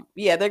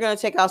 they're going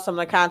to take out some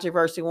of the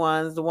controversy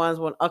ones, the ones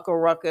when Uncle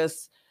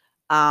Ruckus,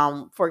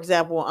 for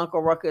example, when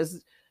Uncle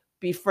Ruckus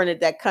befriended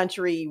that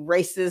country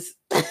racist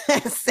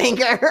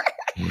singer.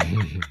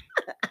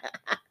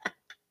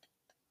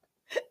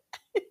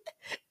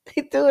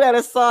 He threw out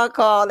a song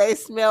called They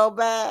Smell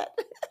Bad.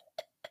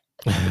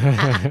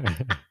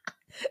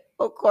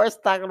 Of course,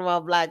 talking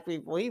about black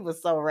people. He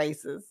was so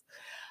racist.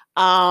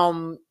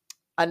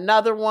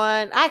 Another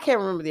one, I can't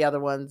remember the other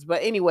ones,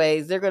 but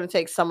anyways, they're going to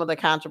take some of the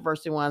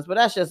controversy ones, but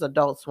that's just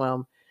Adult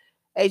Swim.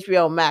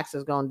 HBO Max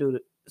is going to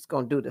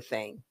do the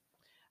thing.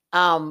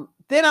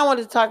 Then I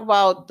wanted to talk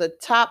about the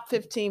top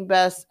 15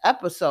 best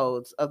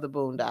episodes of the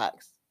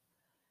Boondocks.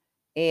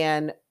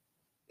 And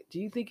do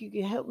you think you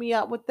can help me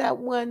out with that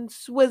one,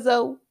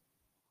 Swizzo?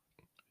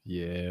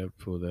 Yeah,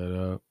 pull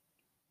that up.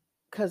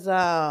 Cause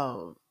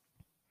I'm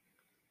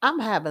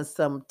having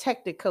some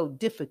technical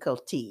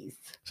difficulties.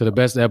 So the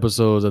best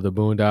episodes of the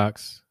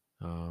Boondocks.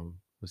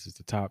 This is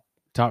the top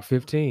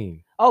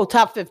 15. Oh,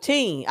 top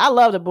 15. I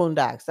love the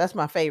Boondocks. That's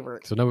my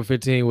favorite. So number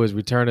 15 was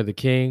Return of the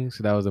King.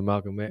 So that was a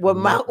Malcolm X. When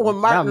Martin not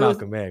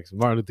Luther- Malcolm X.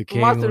 Martin Luther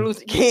King. Martin one.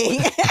 Luther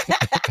King.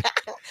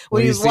 When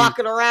when he you was see-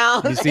 walking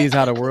around. He sees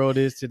how the world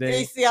is You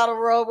today. see how the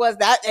world was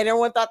that, and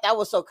everyone thought that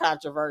was so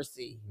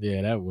controversy.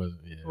 Yeah, that was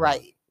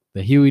Right.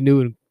 The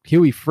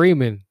Huey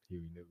Freeman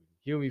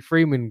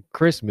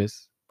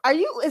Christmas. Are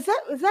you? Is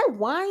that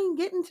wine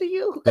getting to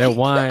you? That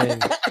wine.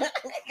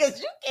 Because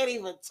you can't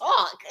even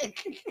talk.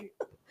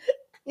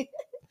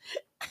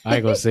 I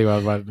ain't gonna say what I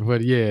was about,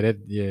 but yeah.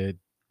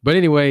 But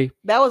anyway,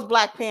 That was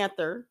Black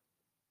Panther.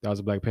 that was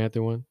a Black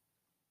Panther one.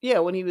 Yeah,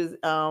 when he was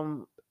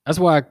That's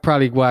why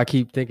I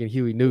keep thinking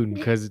Huey Newton,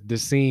 because the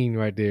scene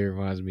right there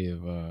reminds me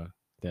of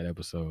that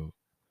episode.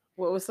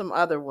 what was some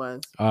other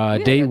ones? Yeah,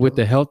 Date with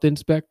the- the health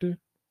inspector.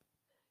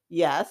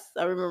 Yes,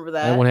 I remember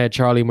That one had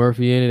Charlie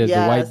Murphy in it as the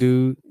white Yes.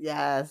 dude.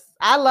 Yes,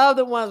 I love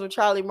the ones with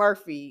Charlie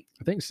Murphy.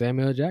 I think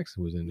Samuel L.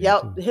 Jackson was in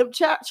there. Yep, too. him,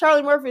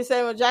 Charlie Murphy and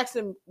Samuel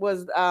Jackson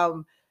was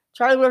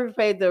Charlie Murphy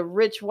played the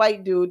rich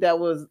white dude that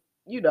was,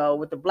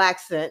 with the black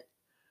scent,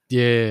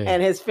 Yeah.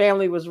 and his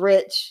family was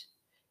rich,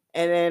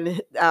 and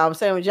then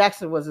Samuel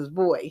Jackson was his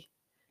boy.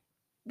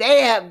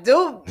 They have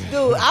dude.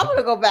 I'm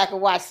gonna go back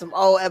and watch some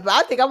old. But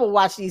I think I'm gonna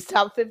watch these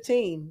top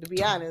 15. To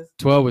be honest,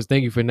 12 was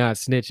Thank You for Not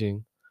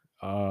Snitching.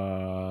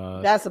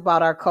 that's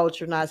about our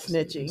culture, not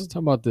snitching. Let's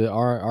talk about the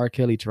R.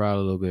 Kelly trial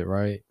a little bit,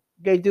 right?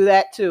 They do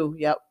that too.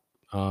 Yep.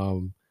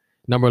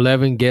 Number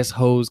 11, Guess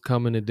Hoes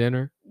Coming to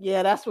Dinner.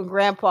 Yeah, that's when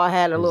Grandpa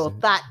had a little His-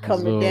 thought his come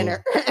to little-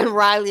 dinner, and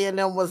Riley and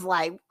them was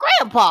like,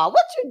 "Grandpa,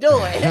 what you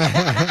doing?"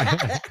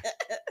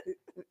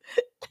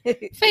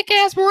 Fake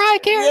ass Mariah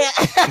Carey. Yeah.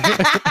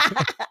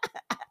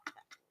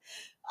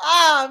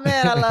 Oh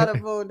man, I love the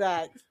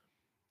Boondocks.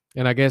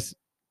 And I guess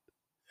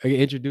it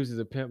introduces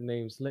a pimp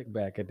named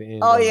Slickback at the end.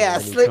 Oh of it yeah,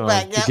 when he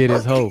Slickback. comes to get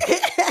his hoe.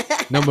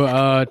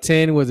 Number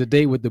 10 was A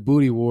Date with the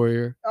Booty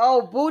Warrior.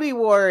 Oh, Booty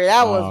Warrior.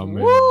 That was Oh,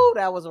 man. woo.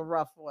 That was a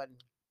rough one.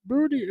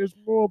 Booty is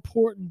more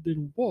important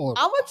than water.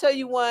 I'm gonna tell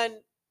you one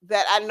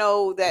that I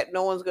know that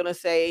no one's gonna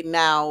say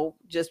now,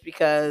 just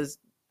because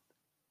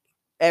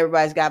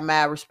everybody's got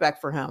mad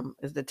respect for him.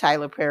 Is the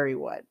Tyler Perry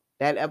one?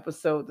 That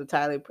episode, the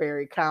Tyler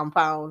Perry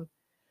compound,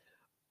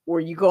 where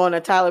you go in a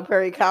Tyler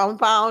Perry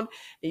compound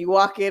and you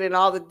walk in and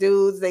all the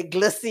dudes they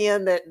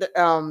glisten.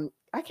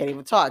 I can't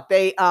even talk.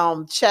 They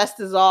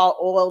chest is all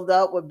oiled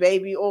up with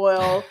baby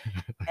oil,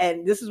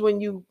 and this is when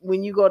you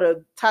go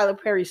to Tyler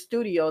Perry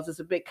Studios. It's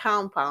a big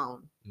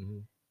compound.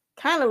 Mhm.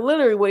 Kind of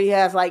literally what he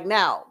has like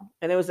now.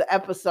 And it was an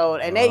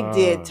episode, and they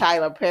did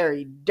Tyler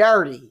Perry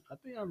dirty. I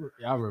think I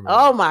remember.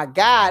 Oh my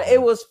God.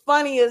 It was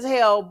funny as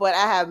hell, but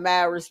I have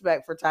mad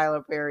respect for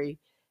Tyler Perry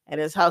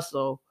and his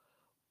hustle,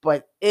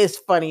 but it's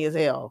funny as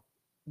hell.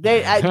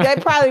 They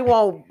probably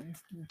won't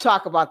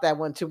talk about that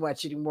one too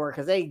much anymore,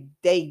 because they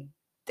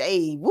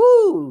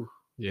woo,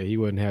 Yeah, he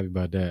wasn't happy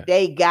about that.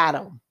 they got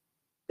him.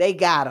 They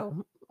got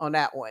him on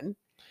that one.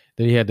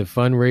 Then he had the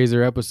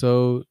fundraiser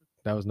episode.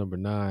 That was number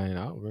 9.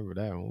 I don't remember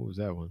that one. What was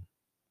that one?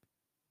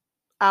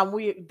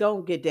 We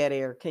don't get that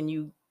air. Can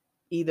you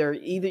either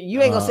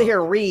you ain't gonna sit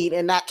here and read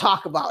and not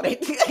talk about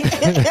it.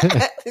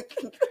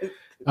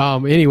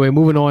 Anyway,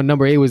 moving on.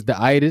 Number 8 was the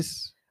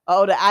itis.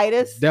 Oh, the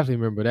itis. Definitely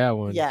remember that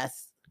one.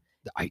 Yes.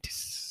 The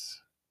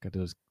itis. Got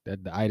those.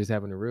 That the itis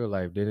happened in real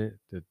life, didn't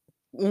it?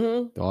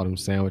 Mm-hmm. All them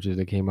sandwiches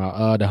that came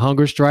out. The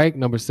hunger strike,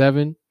 number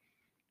 7.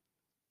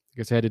 I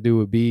guess it had to do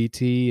with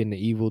BET and the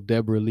evil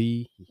Deborah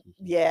Lee.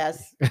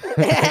 Yes.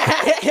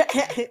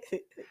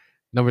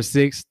 Number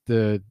 6,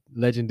 the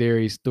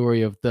legendary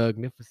story of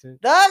Thugnificent.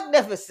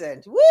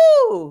 Thugnificent.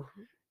 Woo.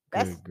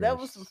 That was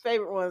gracious. some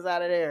favorite ones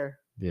out of there.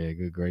 Yeah,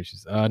 good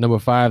gracious. Number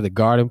 5, the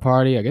garden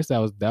party. I guess that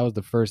was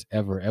the first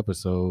ever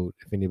episode,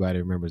 if anybody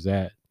remembers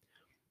that.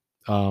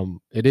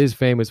 It is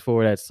famous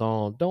for that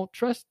song, "Don't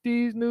Trust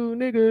These New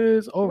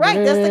Niggas Over Right.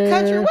 There." That's the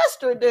country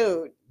western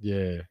dude.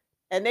 Yeah.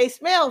 And they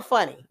smell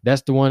funny.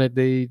 That's the one that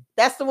they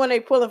That's the one they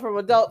pulling from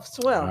Adult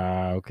Swim.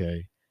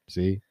 okay.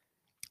 See?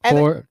 And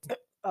For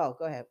Oh,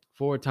 go ahead.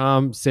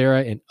 Tom,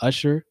 Sarah, and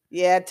Usher.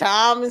 Yeah,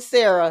 Tom and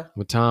Sarah.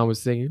 When Tom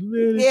was singing.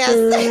 "Let it Yes.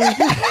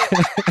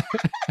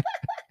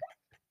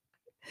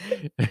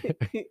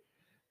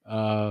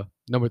 burn."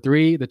 Number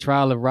 3, the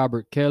trial of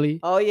Robert Kelly.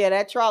 Oh yeah,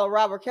 that trial of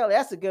Robert Kelly.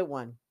 That's a good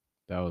one.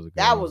 That was a good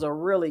That one. was a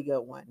really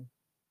good one.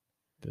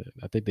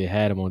 I think they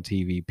had him on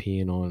TV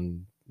peeing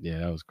on. Yeah,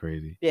 that was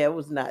crazy. Yeah, it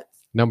was nuts.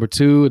 Number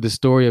 2, the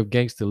story of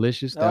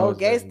Gangstalicious. That Oh, was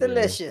Gates legendary.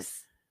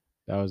 Delicious.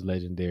 That was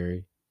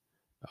legendary.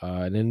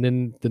 And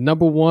then the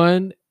number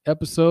 1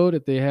 episode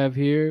that they have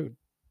here,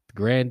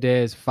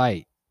 Granddad's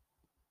Fight.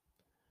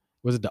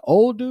 Was it the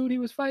old dude he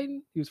was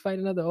fighting? He was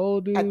fighting another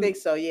old dude? I think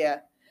so, yeah.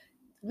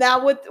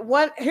 Now with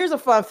one, here's a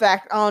fun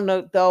fact on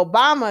the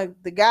Obama,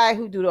 the guy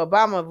who do the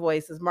Obama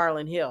voice is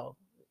Marlon Hill.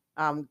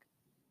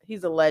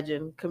 He's a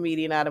legend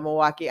comedian out of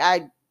Milwaukee.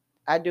 I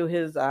do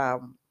his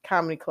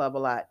comedy club a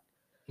lot.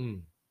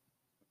 Mm.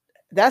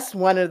 that's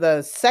one of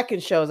the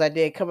second shows I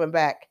did coming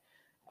back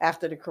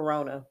after the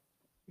corona.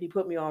 He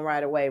put me on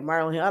right away.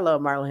 Marlon Hill. I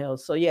love Marlon Hill.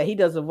 So yeah, he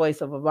does the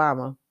voice of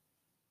Obama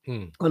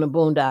on the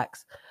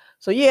Boondocks.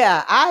 So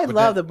yeah, I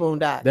love the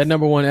Boondocks. That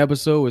number one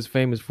episode was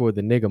famous for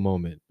the nigga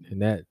moment,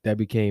 and that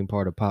became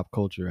part of pop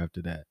culture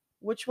after that.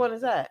 Which one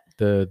is that?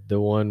 The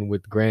one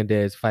with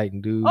granddad's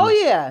fighting dudes. Oh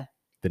yeah,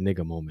 the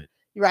nigga moment.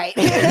 Right.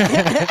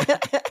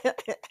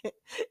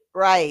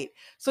 Right.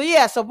 So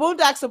yeah, so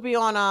Boondocks will be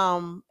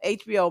on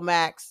HBO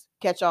Max.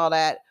 Catch all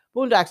that.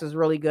 Boondocks is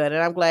really good,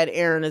 and I'm glad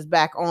Aaron is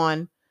back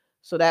on,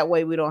 so that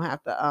way we don't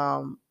have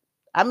to.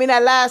 I mean,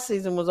 that last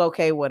season was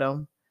okay with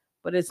him,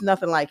 but it's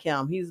nothing like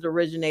him. He's the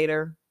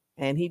originator,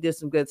 and he did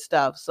some good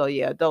stuff. So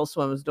yeah, Adult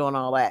Swim is doing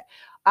all that.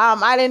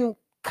 I didn't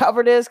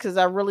cover this because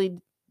I really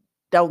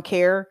don't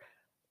care.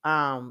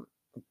 The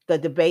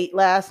debate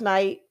last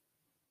night,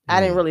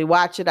 I didn't really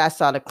watch it. I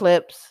saw the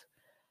clips.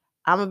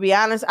 I'm gonna be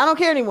honest, I don't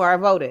care anymore. I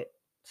voted.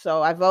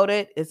 So I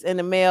voted. It's in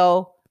the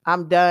mail.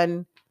 I'm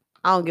done.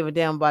 I don't give a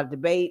damn about a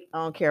debate. I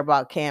don't care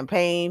about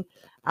campaign.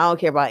 I don't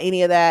care about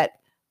any of that.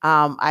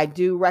 I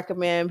do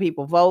recommend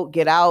people vote,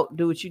 get out,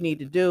 do what you need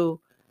to do.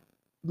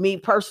 Me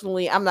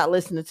personally, I'm not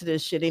listening to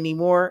this shit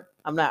anymore.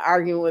 I'm not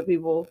arguing with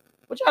people,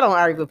 which I don't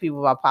argue with people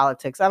about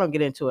politics. I don't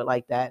get into it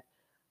like that.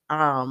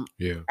 And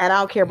I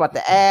don't care about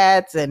the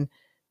ads and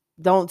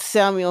don't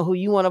sell me on who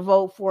you want to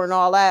vote for and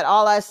all that.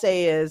 All I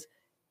say is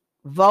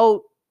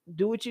vote,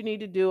 do what you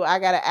need to do. I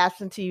got an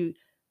absentee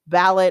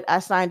ballot. I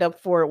signed up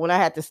for it when I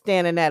had to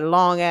stand in that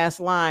long ass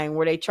line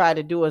where they tried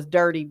to do us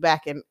dirty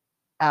back in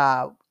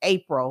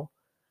April,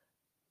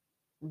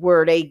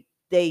 where they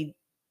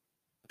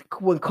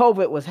when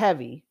COVID was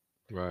heavy.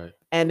 Right.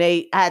 And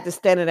I had to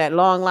stand in that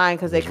long line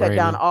because they cut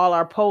down all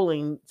our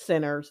polling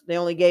centers. They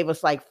only gave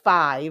us like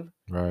 5.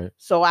 Right.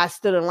 So I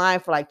stood in line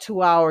for like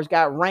 2 hours,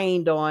 got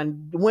rained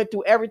on, went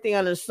through everything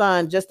under the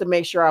sun just to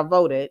make sure I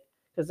voted.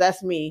 Because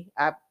that's me.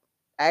 I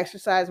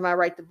exercised my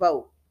right to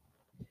vote.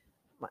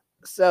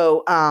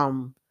 So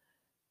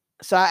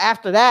so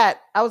after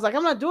that, I was like,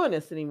 I'm not doing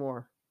this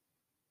anymore.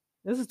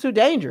 This is too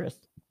dangerous.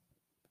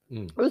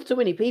 It was too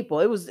many people.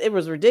 It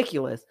was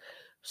ridiculous.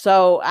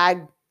 So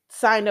I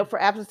signed up for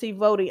absentee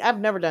voting. I've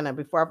never done that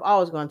before. I've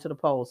always gone to the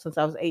polls since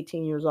I was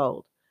 18 years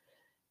old.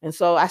 And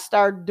so I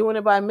started doing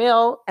it by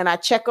mail, and I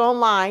check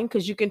online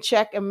because you can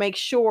check and make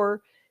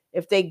sure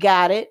if they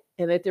got it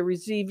and that they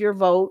receive your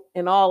vote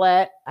and all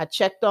that. I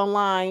checked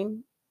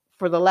online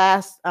for the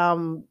last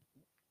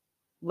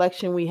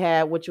election we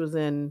had, which was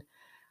in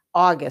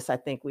August. I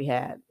think we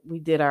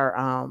did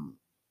our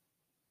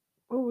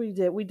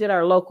we did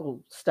our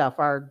local stuff,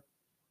 our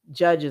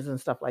judges and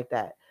stuff like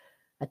that.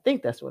 I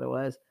think that's what it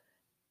was.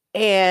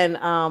 And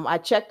I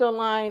checked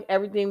online,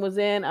 everything was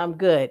in. I'm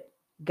good.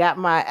 Got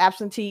my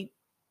absentee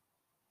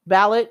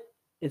ballot.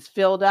 It's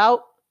filled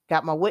out.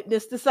 Got my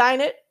witness to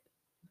sign it.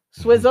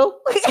 Swizzle.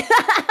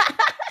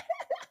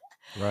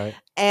 Right.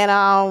 And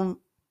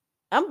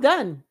I'm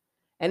done.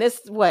 And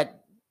it's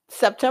what,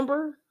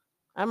 September?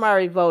 I'm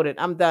already voted.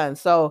 I'm done.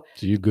 So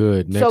you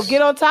good. So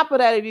get on top of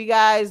that if you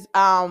guys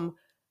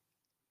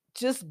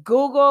just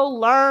Google,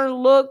 learn,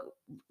 look,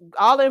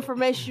 all the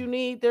information you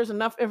need. There's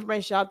enough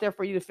information out there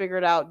for you to figure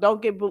it out.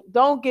 Don't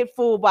get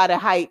fooled by the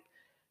hype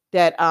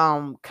that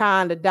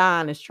Conda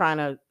Don is trying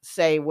to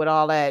say with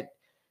all that.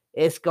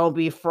 It's gonna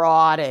be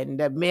fraud and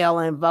the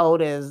mail-in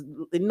vote is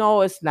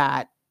no, it's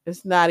not.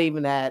 It's not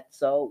even that.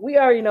 So we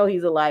already know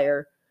he's a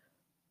liar.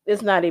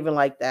 It's not even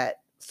like that.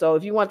 So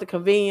if you want the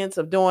convenience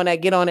of doing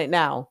that, get on it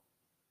now.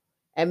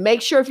 And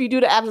make sure if you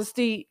do the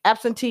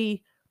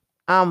absentee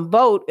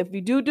vote, if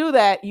you do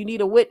that, you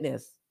need a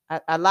witness.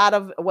 A lot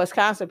of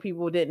Wisconsin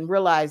people didn't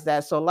realize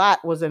that. So a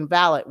lot was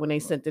invalid when they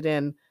sent it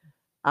in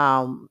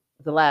the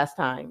last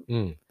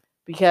time.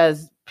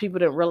 Because people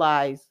didn't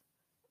realize.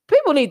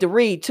 People need to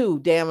read too,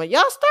 damn it.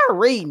 Y'all start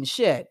reading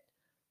shit.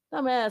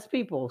 Dumbass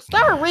people.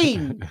 Start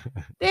reading.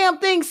 Damn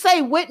things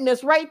say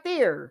witness right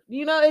there.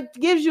 You know, it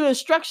gives you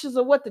instructions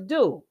of what to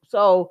do.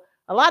 So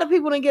a lot of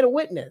people didn't get a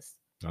witness.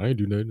 I ain't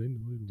do nothing.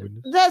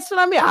 That's what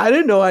I mean. I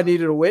didn't know I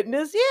needed a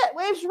witness. Yeah,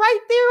 it's right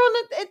there on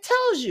it. It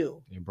tells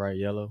you. In bright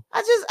yellow.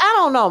 I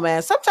don't know,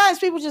 man. Sometimes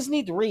people just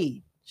need to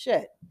read.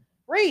 Shit.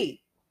 Read.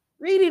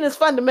 Reading is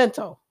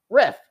fundamental.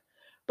 Riff.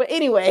 But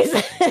anyways,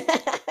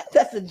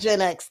 that's a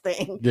Gen X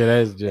thing. Yeah,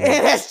 that's Gen X.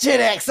 Yeah, that's Gen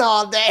X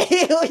all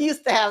day. We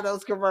used to have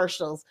those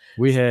commercials.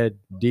 We had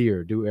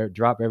Deer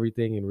drop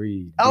everything and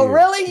read. Oh, Deer.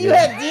 really? You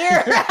had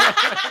Deer?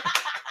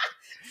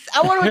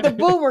 I wonder what the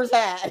boomers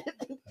had.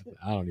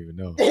 I don't even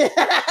know.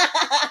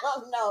 I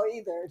don't know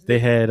either. They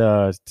had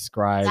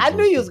scribes. I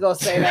knew you was gonna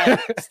say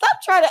that.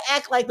 Stop trying to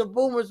act like the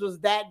boomers was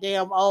that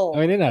damn old.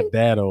 I mean, they're not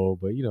that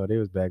old, but you know, they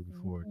was back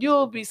before.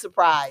 You'll be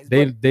surprised.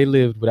 They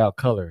lived without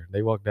color.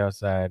 They walked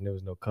outside and there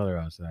was no color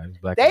outside. It was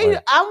black and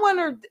white. I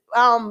wondered,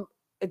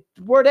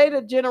 were they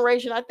the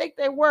generation? I think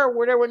they were,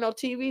 where there were no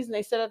TVs and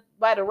they sat up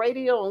by the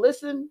radio and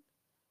listened.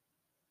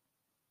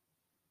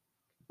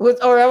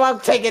 Or am I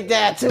taking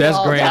that too? That's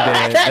long?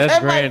 granddad. That's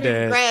That might be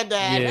granddad.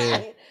 Granddad.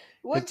 Yeah.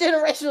 What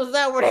generation was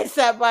that where they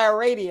sat by a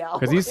radio?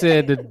 Because he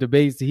said the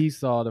debates he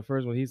saw, the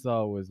first one he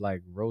saw was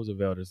like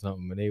Roosevelt or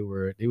something,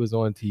 and they was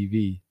on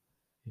TV.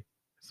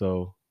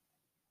 So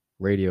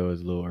radio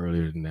is a little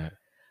earlier than that.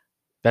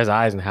 That's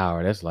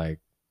Eisenhower. That's like,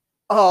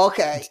 Oh,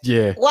 okay.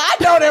 yeah. Well,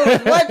 I know there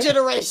was one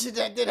generation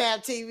that didn't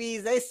have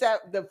TVs.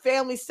 The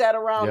family sat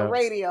around the Yeah.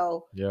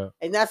 radio, Yeah.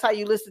 and that's how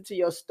you listen to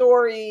your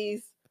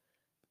stories.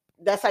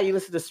 That's how you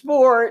listen to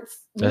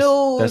sports, That's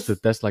news.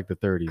 that's like the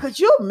 30s. Could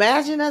you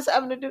imagine us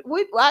having to do?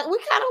 We kind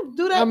of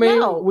do that I mean,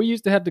 now. we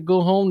used to have to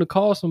go home to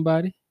call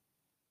somebody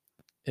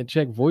and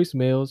check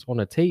voicemails on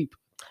a tape.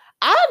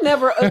 I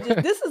never.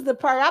 This is the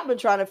part I've been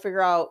trying to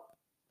figure out.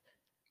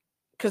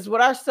 Because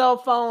with our cell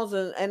phones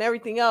and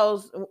everything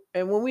else,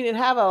 and when we didn't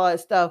have all that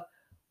stuff,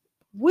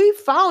 we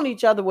found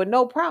each other with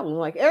no problem.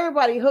 Like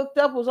everybody hooked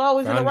up was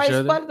always in the Found right each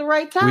other. spot at the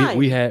right time.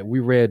 We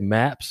read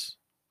maps.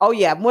 Oh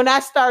yeah, when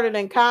I started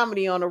in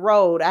comedy on the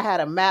road, I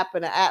had a map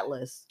and an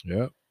atlas,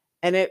 Yeah.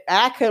 and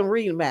I couldn't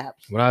read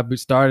maps. When I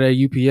started at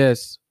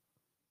UPS,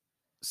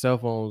 cell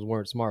phones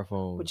weren't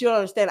smartphones. But you don't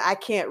understand, I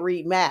can't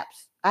read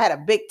maps. I had a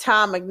big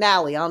Tom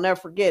McNally, I'll never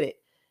forget it.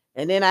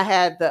 And then I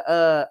had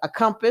a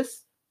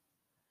compass.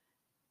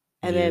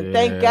 And then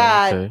thank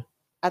God, okay.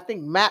 I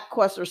think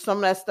MapQuest or some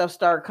of that stuff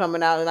started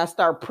coming out, and I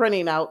started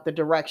printing out the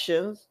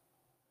directions.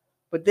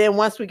 But then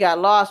once we got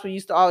lost, we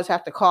used to always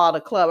have to call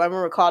the club. I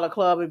remember calling the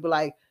club and be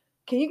like,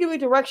 "Can you give me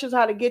directions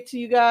how to get to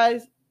you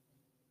guys?"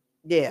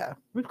 Yeah,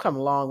 we've come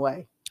a long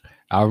way.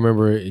 I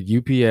remember at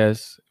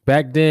UPS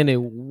back then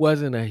it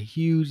wasn't a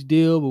huge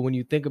deal, but when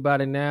you think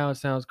about it now, it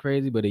sounds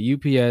crazy. But at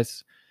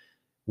UPS,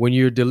 when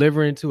you're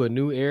delivering to a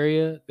new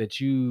area that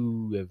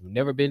you have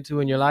never been to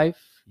in your life,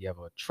 you have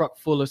a truck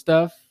full of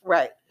stuff.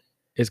 Right.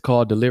 It's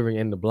called delivering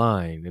in the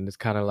blind, and it's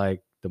kind of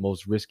like the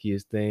most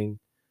riskiest thing.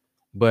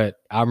 But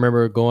I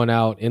remember going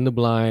out in the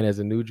blind as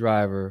a new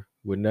driver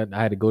with nothing.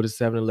 I had to go to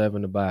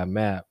 7-Eleven to buy a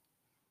map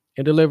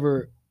and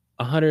deliver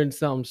 100 and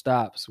something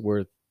stops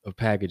worth of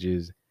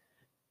packages,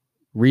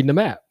 reading the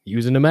map,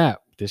 using the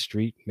map. This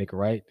street, make a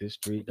right. This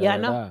street, Yeah, I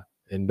know.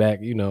 and back.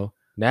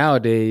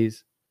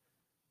 Nowadays,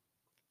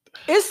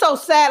 It's so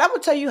sad. I'm gonna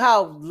tell you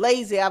how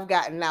lazy I've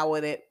gotten now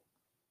with it.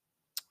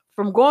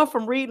 From going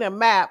from reading a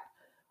map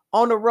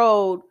on the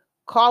road,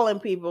 calling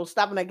people,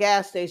 stopping at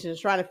gas stations,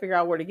 trying to figure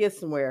out where to get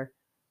somewhere.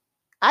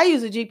 I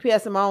use a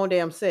GPS in my own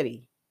damn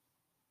city,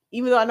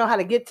 even though I know how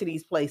to get to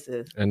these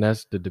places. and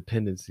that's the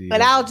dependency.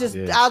 And I'll just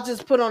yeah.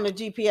 put on the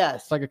GPS.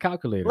 It's like a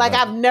calculator. Like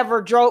I've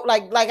never drove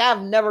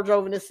I've never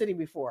drove in this city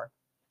before.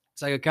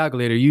 It's like a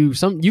calculator. You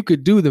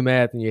could do the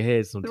math in your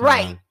head sometimes,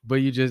 Right. But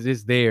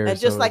it's there. And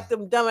just so like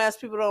them dumbass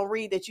people don't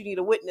read that you need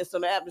a witness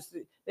on the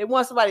atmosphere. They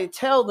want somebody to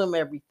tell them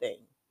everything.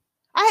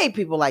 I hate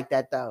people like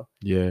that though.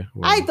 yeah,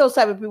 I hate those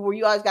type of people where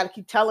you always got to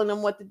keep telling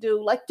them what to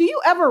do. Like, do you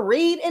ever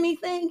read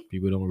anything?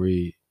 people don't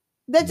read.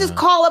 They just No.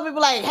 call up and be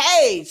like,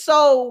 "Hey,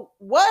 so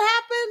what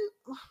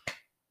happened?"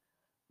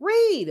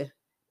 Read.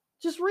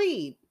 Just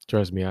read.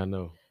 Trust me, I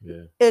know.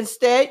 Yeah.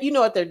 Instead, you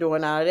know what they're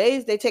doing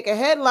nowadays? They take a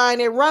headline,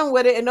 they run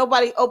with it, and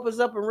nobody opens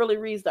up and really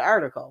reads the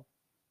article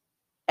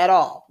at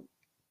all.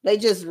 They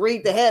just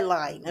read the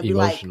headline and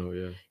Emotional,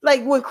 yeah.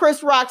 like when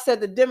Chris Rock said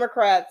the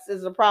Democrats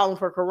is a problem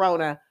for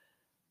Corona,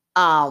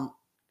 and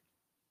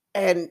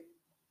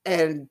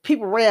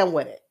people ran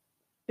with it.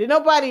 Did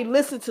nobody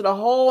listen to the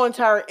whole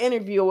entire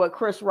interview of what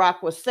Chris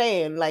Rock was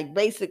saying? Like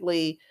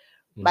basically,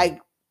 Mhm.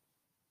 like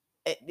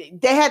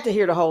they had to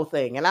hear the whole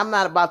thing, and I'm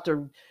not about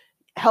to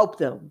help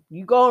them.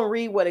 You go and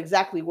read what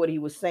he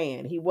was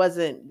saying. He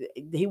wasn't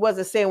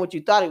saying what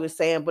you thought he was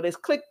saying, but it's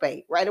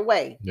clickbait right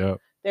away. Yep.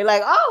 They're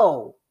like,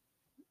 "Oh,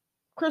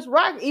 Chris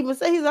Rock even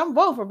said I'm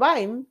voting for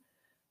Biden,"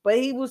 but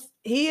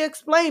he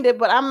explained it.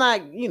 But I'm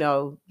not,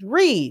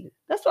 read.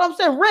 That's what I'm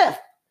saying. Riff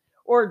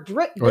or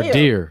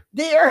Deer.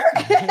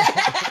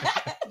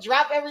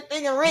 Drop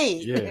everything and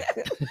read. Yeah.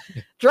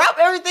 Drop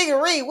everything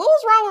and read. What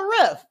was wrong with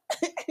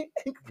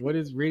Riff? What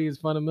is reading is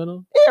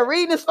fundamental? Yeah,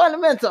 reading is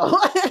fundamental.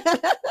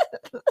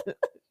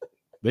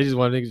 They just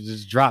want niggas to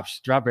just drop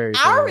everything.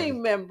 I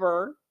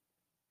remember.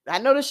 I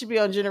know this should be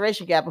on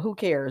Generation Gap, but who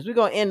cares? We're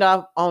gonna end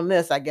off on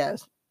this, I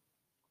guess.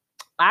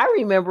 I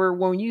remember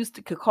when we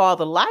could call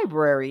the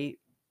library.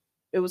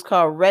 It was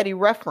called Ready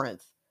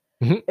Reference.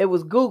 Mhm. It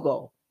was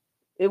Google.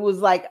 It was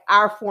like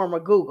our form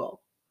of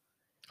Google.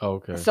 Oh,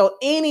 okay. So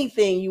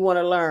anything you want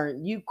to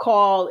learn, you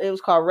call. It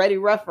was called Ready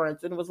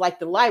Reference, and it was like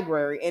the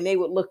library, and they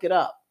would look it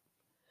up.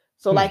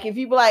 So, like, if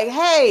you be like,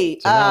 "Hey,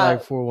 So not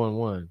like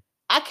 411.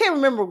 I can't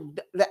remember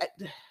that."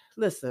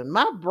 Listen,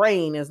 my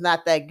brain is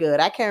not that good.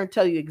 I can't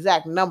tell you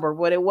exact number,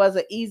 but it was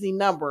an easy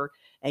number,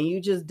 and you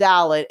just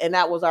dial it, and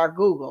that was our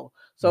Google.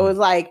 So it's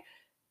like,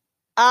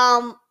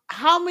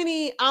 how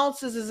many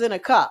ounces is in a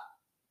cup?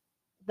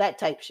 That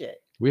type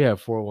shit. We have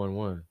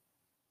 411.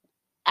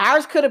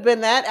 Ours could have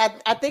been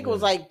that. I think it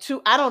was like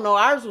 2. I don't know.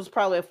 Ours was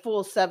probably a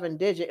full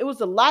 7-digit. It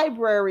was a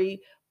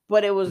library,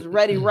 but it was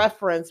Ready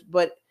Reference,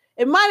 but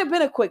it might have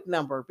been a quick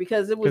number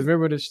because it was.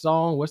 Remember the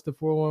song? What's the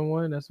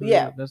 411? That's what.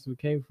 That's what it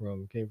came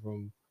from. It came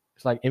from.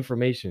 It's like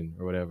information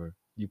or whatever.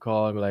 You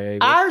call and be like, "Hey."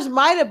 Ours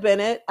might have been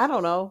it. I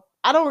don't know.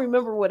 I don't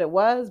remember what it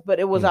was, but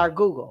it was Mm. our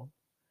Google.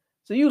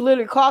 So you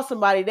literally call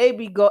somebody,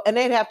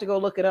 they'd have to go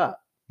look it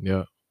up.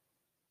 Yeah.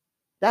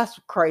 That's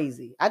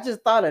crazy. I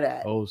just thought of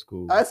that. Old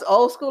school. That's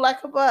old school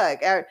like a bug.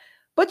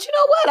 But you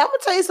know what? I'm gonna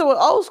tell you something.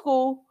 Old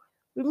school,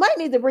 we might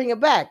need to bring it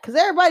back because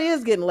everybody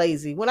is getting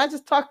lazy. When I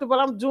just talked about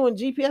I'm doing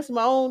GPS in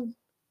my own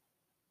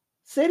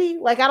city,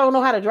 like I don't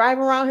know how to drive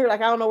around here,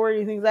 like I don't know where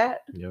anything's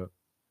at. Yeah.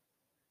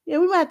 Yeah,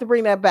 we might have to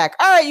bring that back.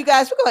 All right, you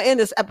guys, we're gonna end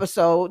this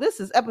episode.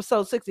 This is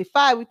episode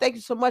 65. We thank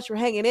you so much for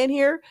hanging in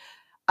here.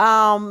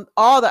 All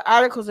the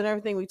articles and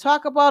everything we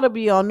talk about will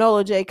be on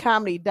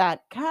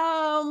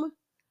nolajcomedy.com.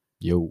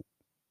 Yo.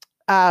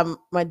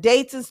 My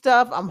dates and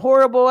stuff, I'm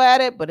horrible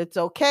at it, but it's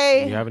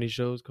okay. Do you have any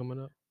shows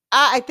coming up?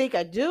 I think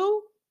I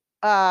do.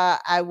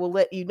 I will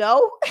let you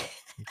know.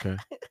 Okay.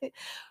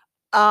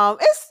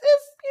 It's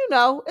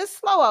it's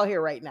slow out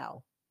here right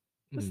now.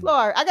 It's Mm. slow.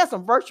 I got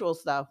some virtual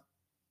stuff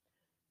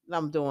that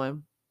I'm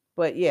doing,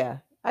 but yeah,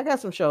 I got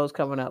some shows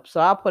coming up, so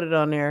I'll put it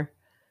on there.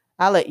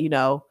 I'll let you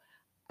know.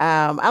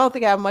 I don't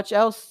think I have much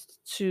else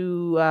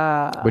to.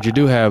 But you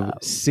do have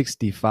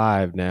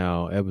 65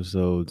 now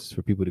episodes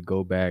for people to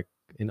go back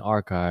in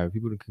archive.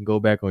 People can go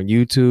back on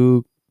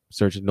YouTube,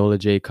 search Nola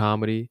J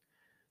Comedy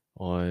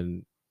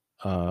on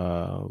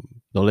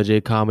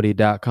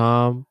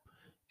nolajcomedy.com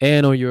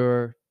and on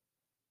your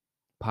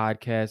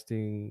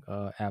podcasting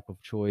app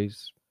of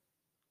choice.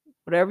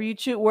 whatever you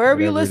choose, wherever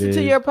you Whatever it listen to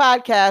is. your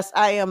podcast,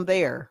 I am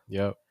there.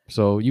 Yep.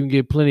 So you can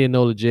get plenty of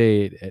Nola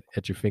J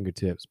at your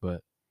fingertips,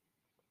 but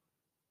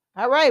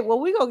All right. Well,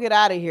 we gonna get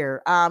out of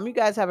here. You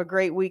guys have a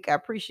great week. I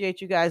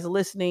appreciate you guys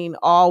listening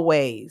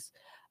always.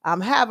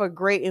 Have a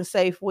great and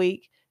safe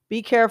week.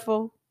 Be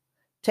careful.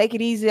 Take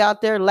it easy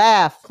out there.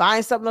 Laugh.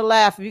 Find something to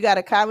laugh. If you got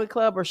a comedy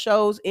club or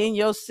shows in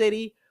your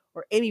city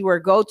or anywhere,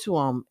 go to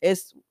them.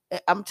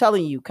 I'm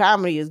telling you,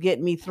 comedy is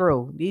getting me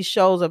through. These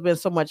shows have been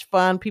so much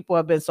fun. People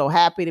have been so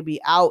happy to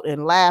be out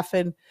and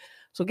laughing.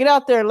 So get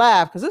out there and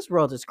laugh because this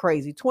world is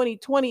crazy.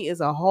 2020 is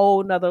a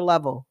whole nother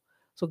level.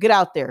 So get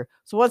out there.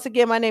 So once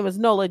again, my name is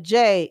Nola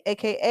J,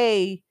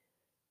 aka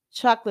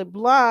Chocolate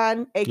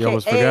Blonde, aka You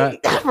almost forgot?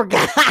 I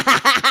forgot.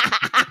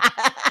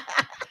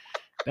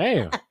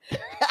 damn.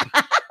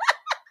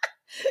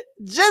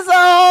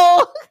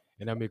 Jizzle.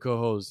 And I'm your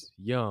co-host,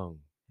 Young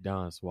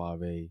Don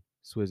Suave,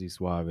 Swizzy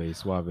Suave,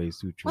 Suave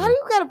Sutra, Why do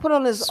you gotta put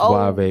on this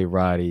Suave old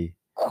Roddy,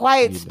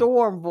 quiet you know.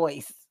 storm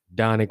voice?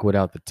 Donic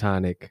without the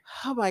tonic,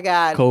 Oh my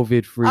god.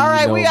 COVID free. All you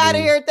right, know we out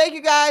of me. here. Thank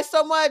you guys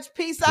so much.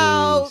 Peace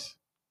out. Peace.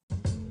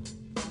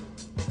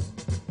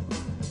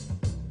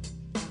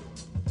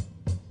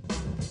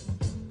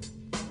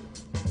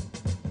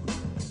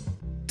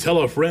 Tell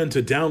a friend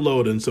to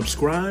download and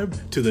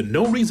subscribe to the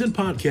No Reason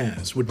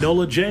Podcast with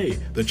Nola J,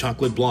 the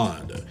Chocolate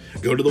Blonde.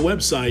 Go to the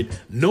website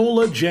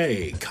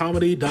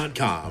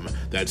nolajcomedy.com.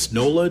 That's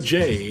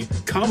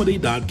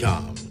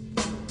nolajcomedy.com.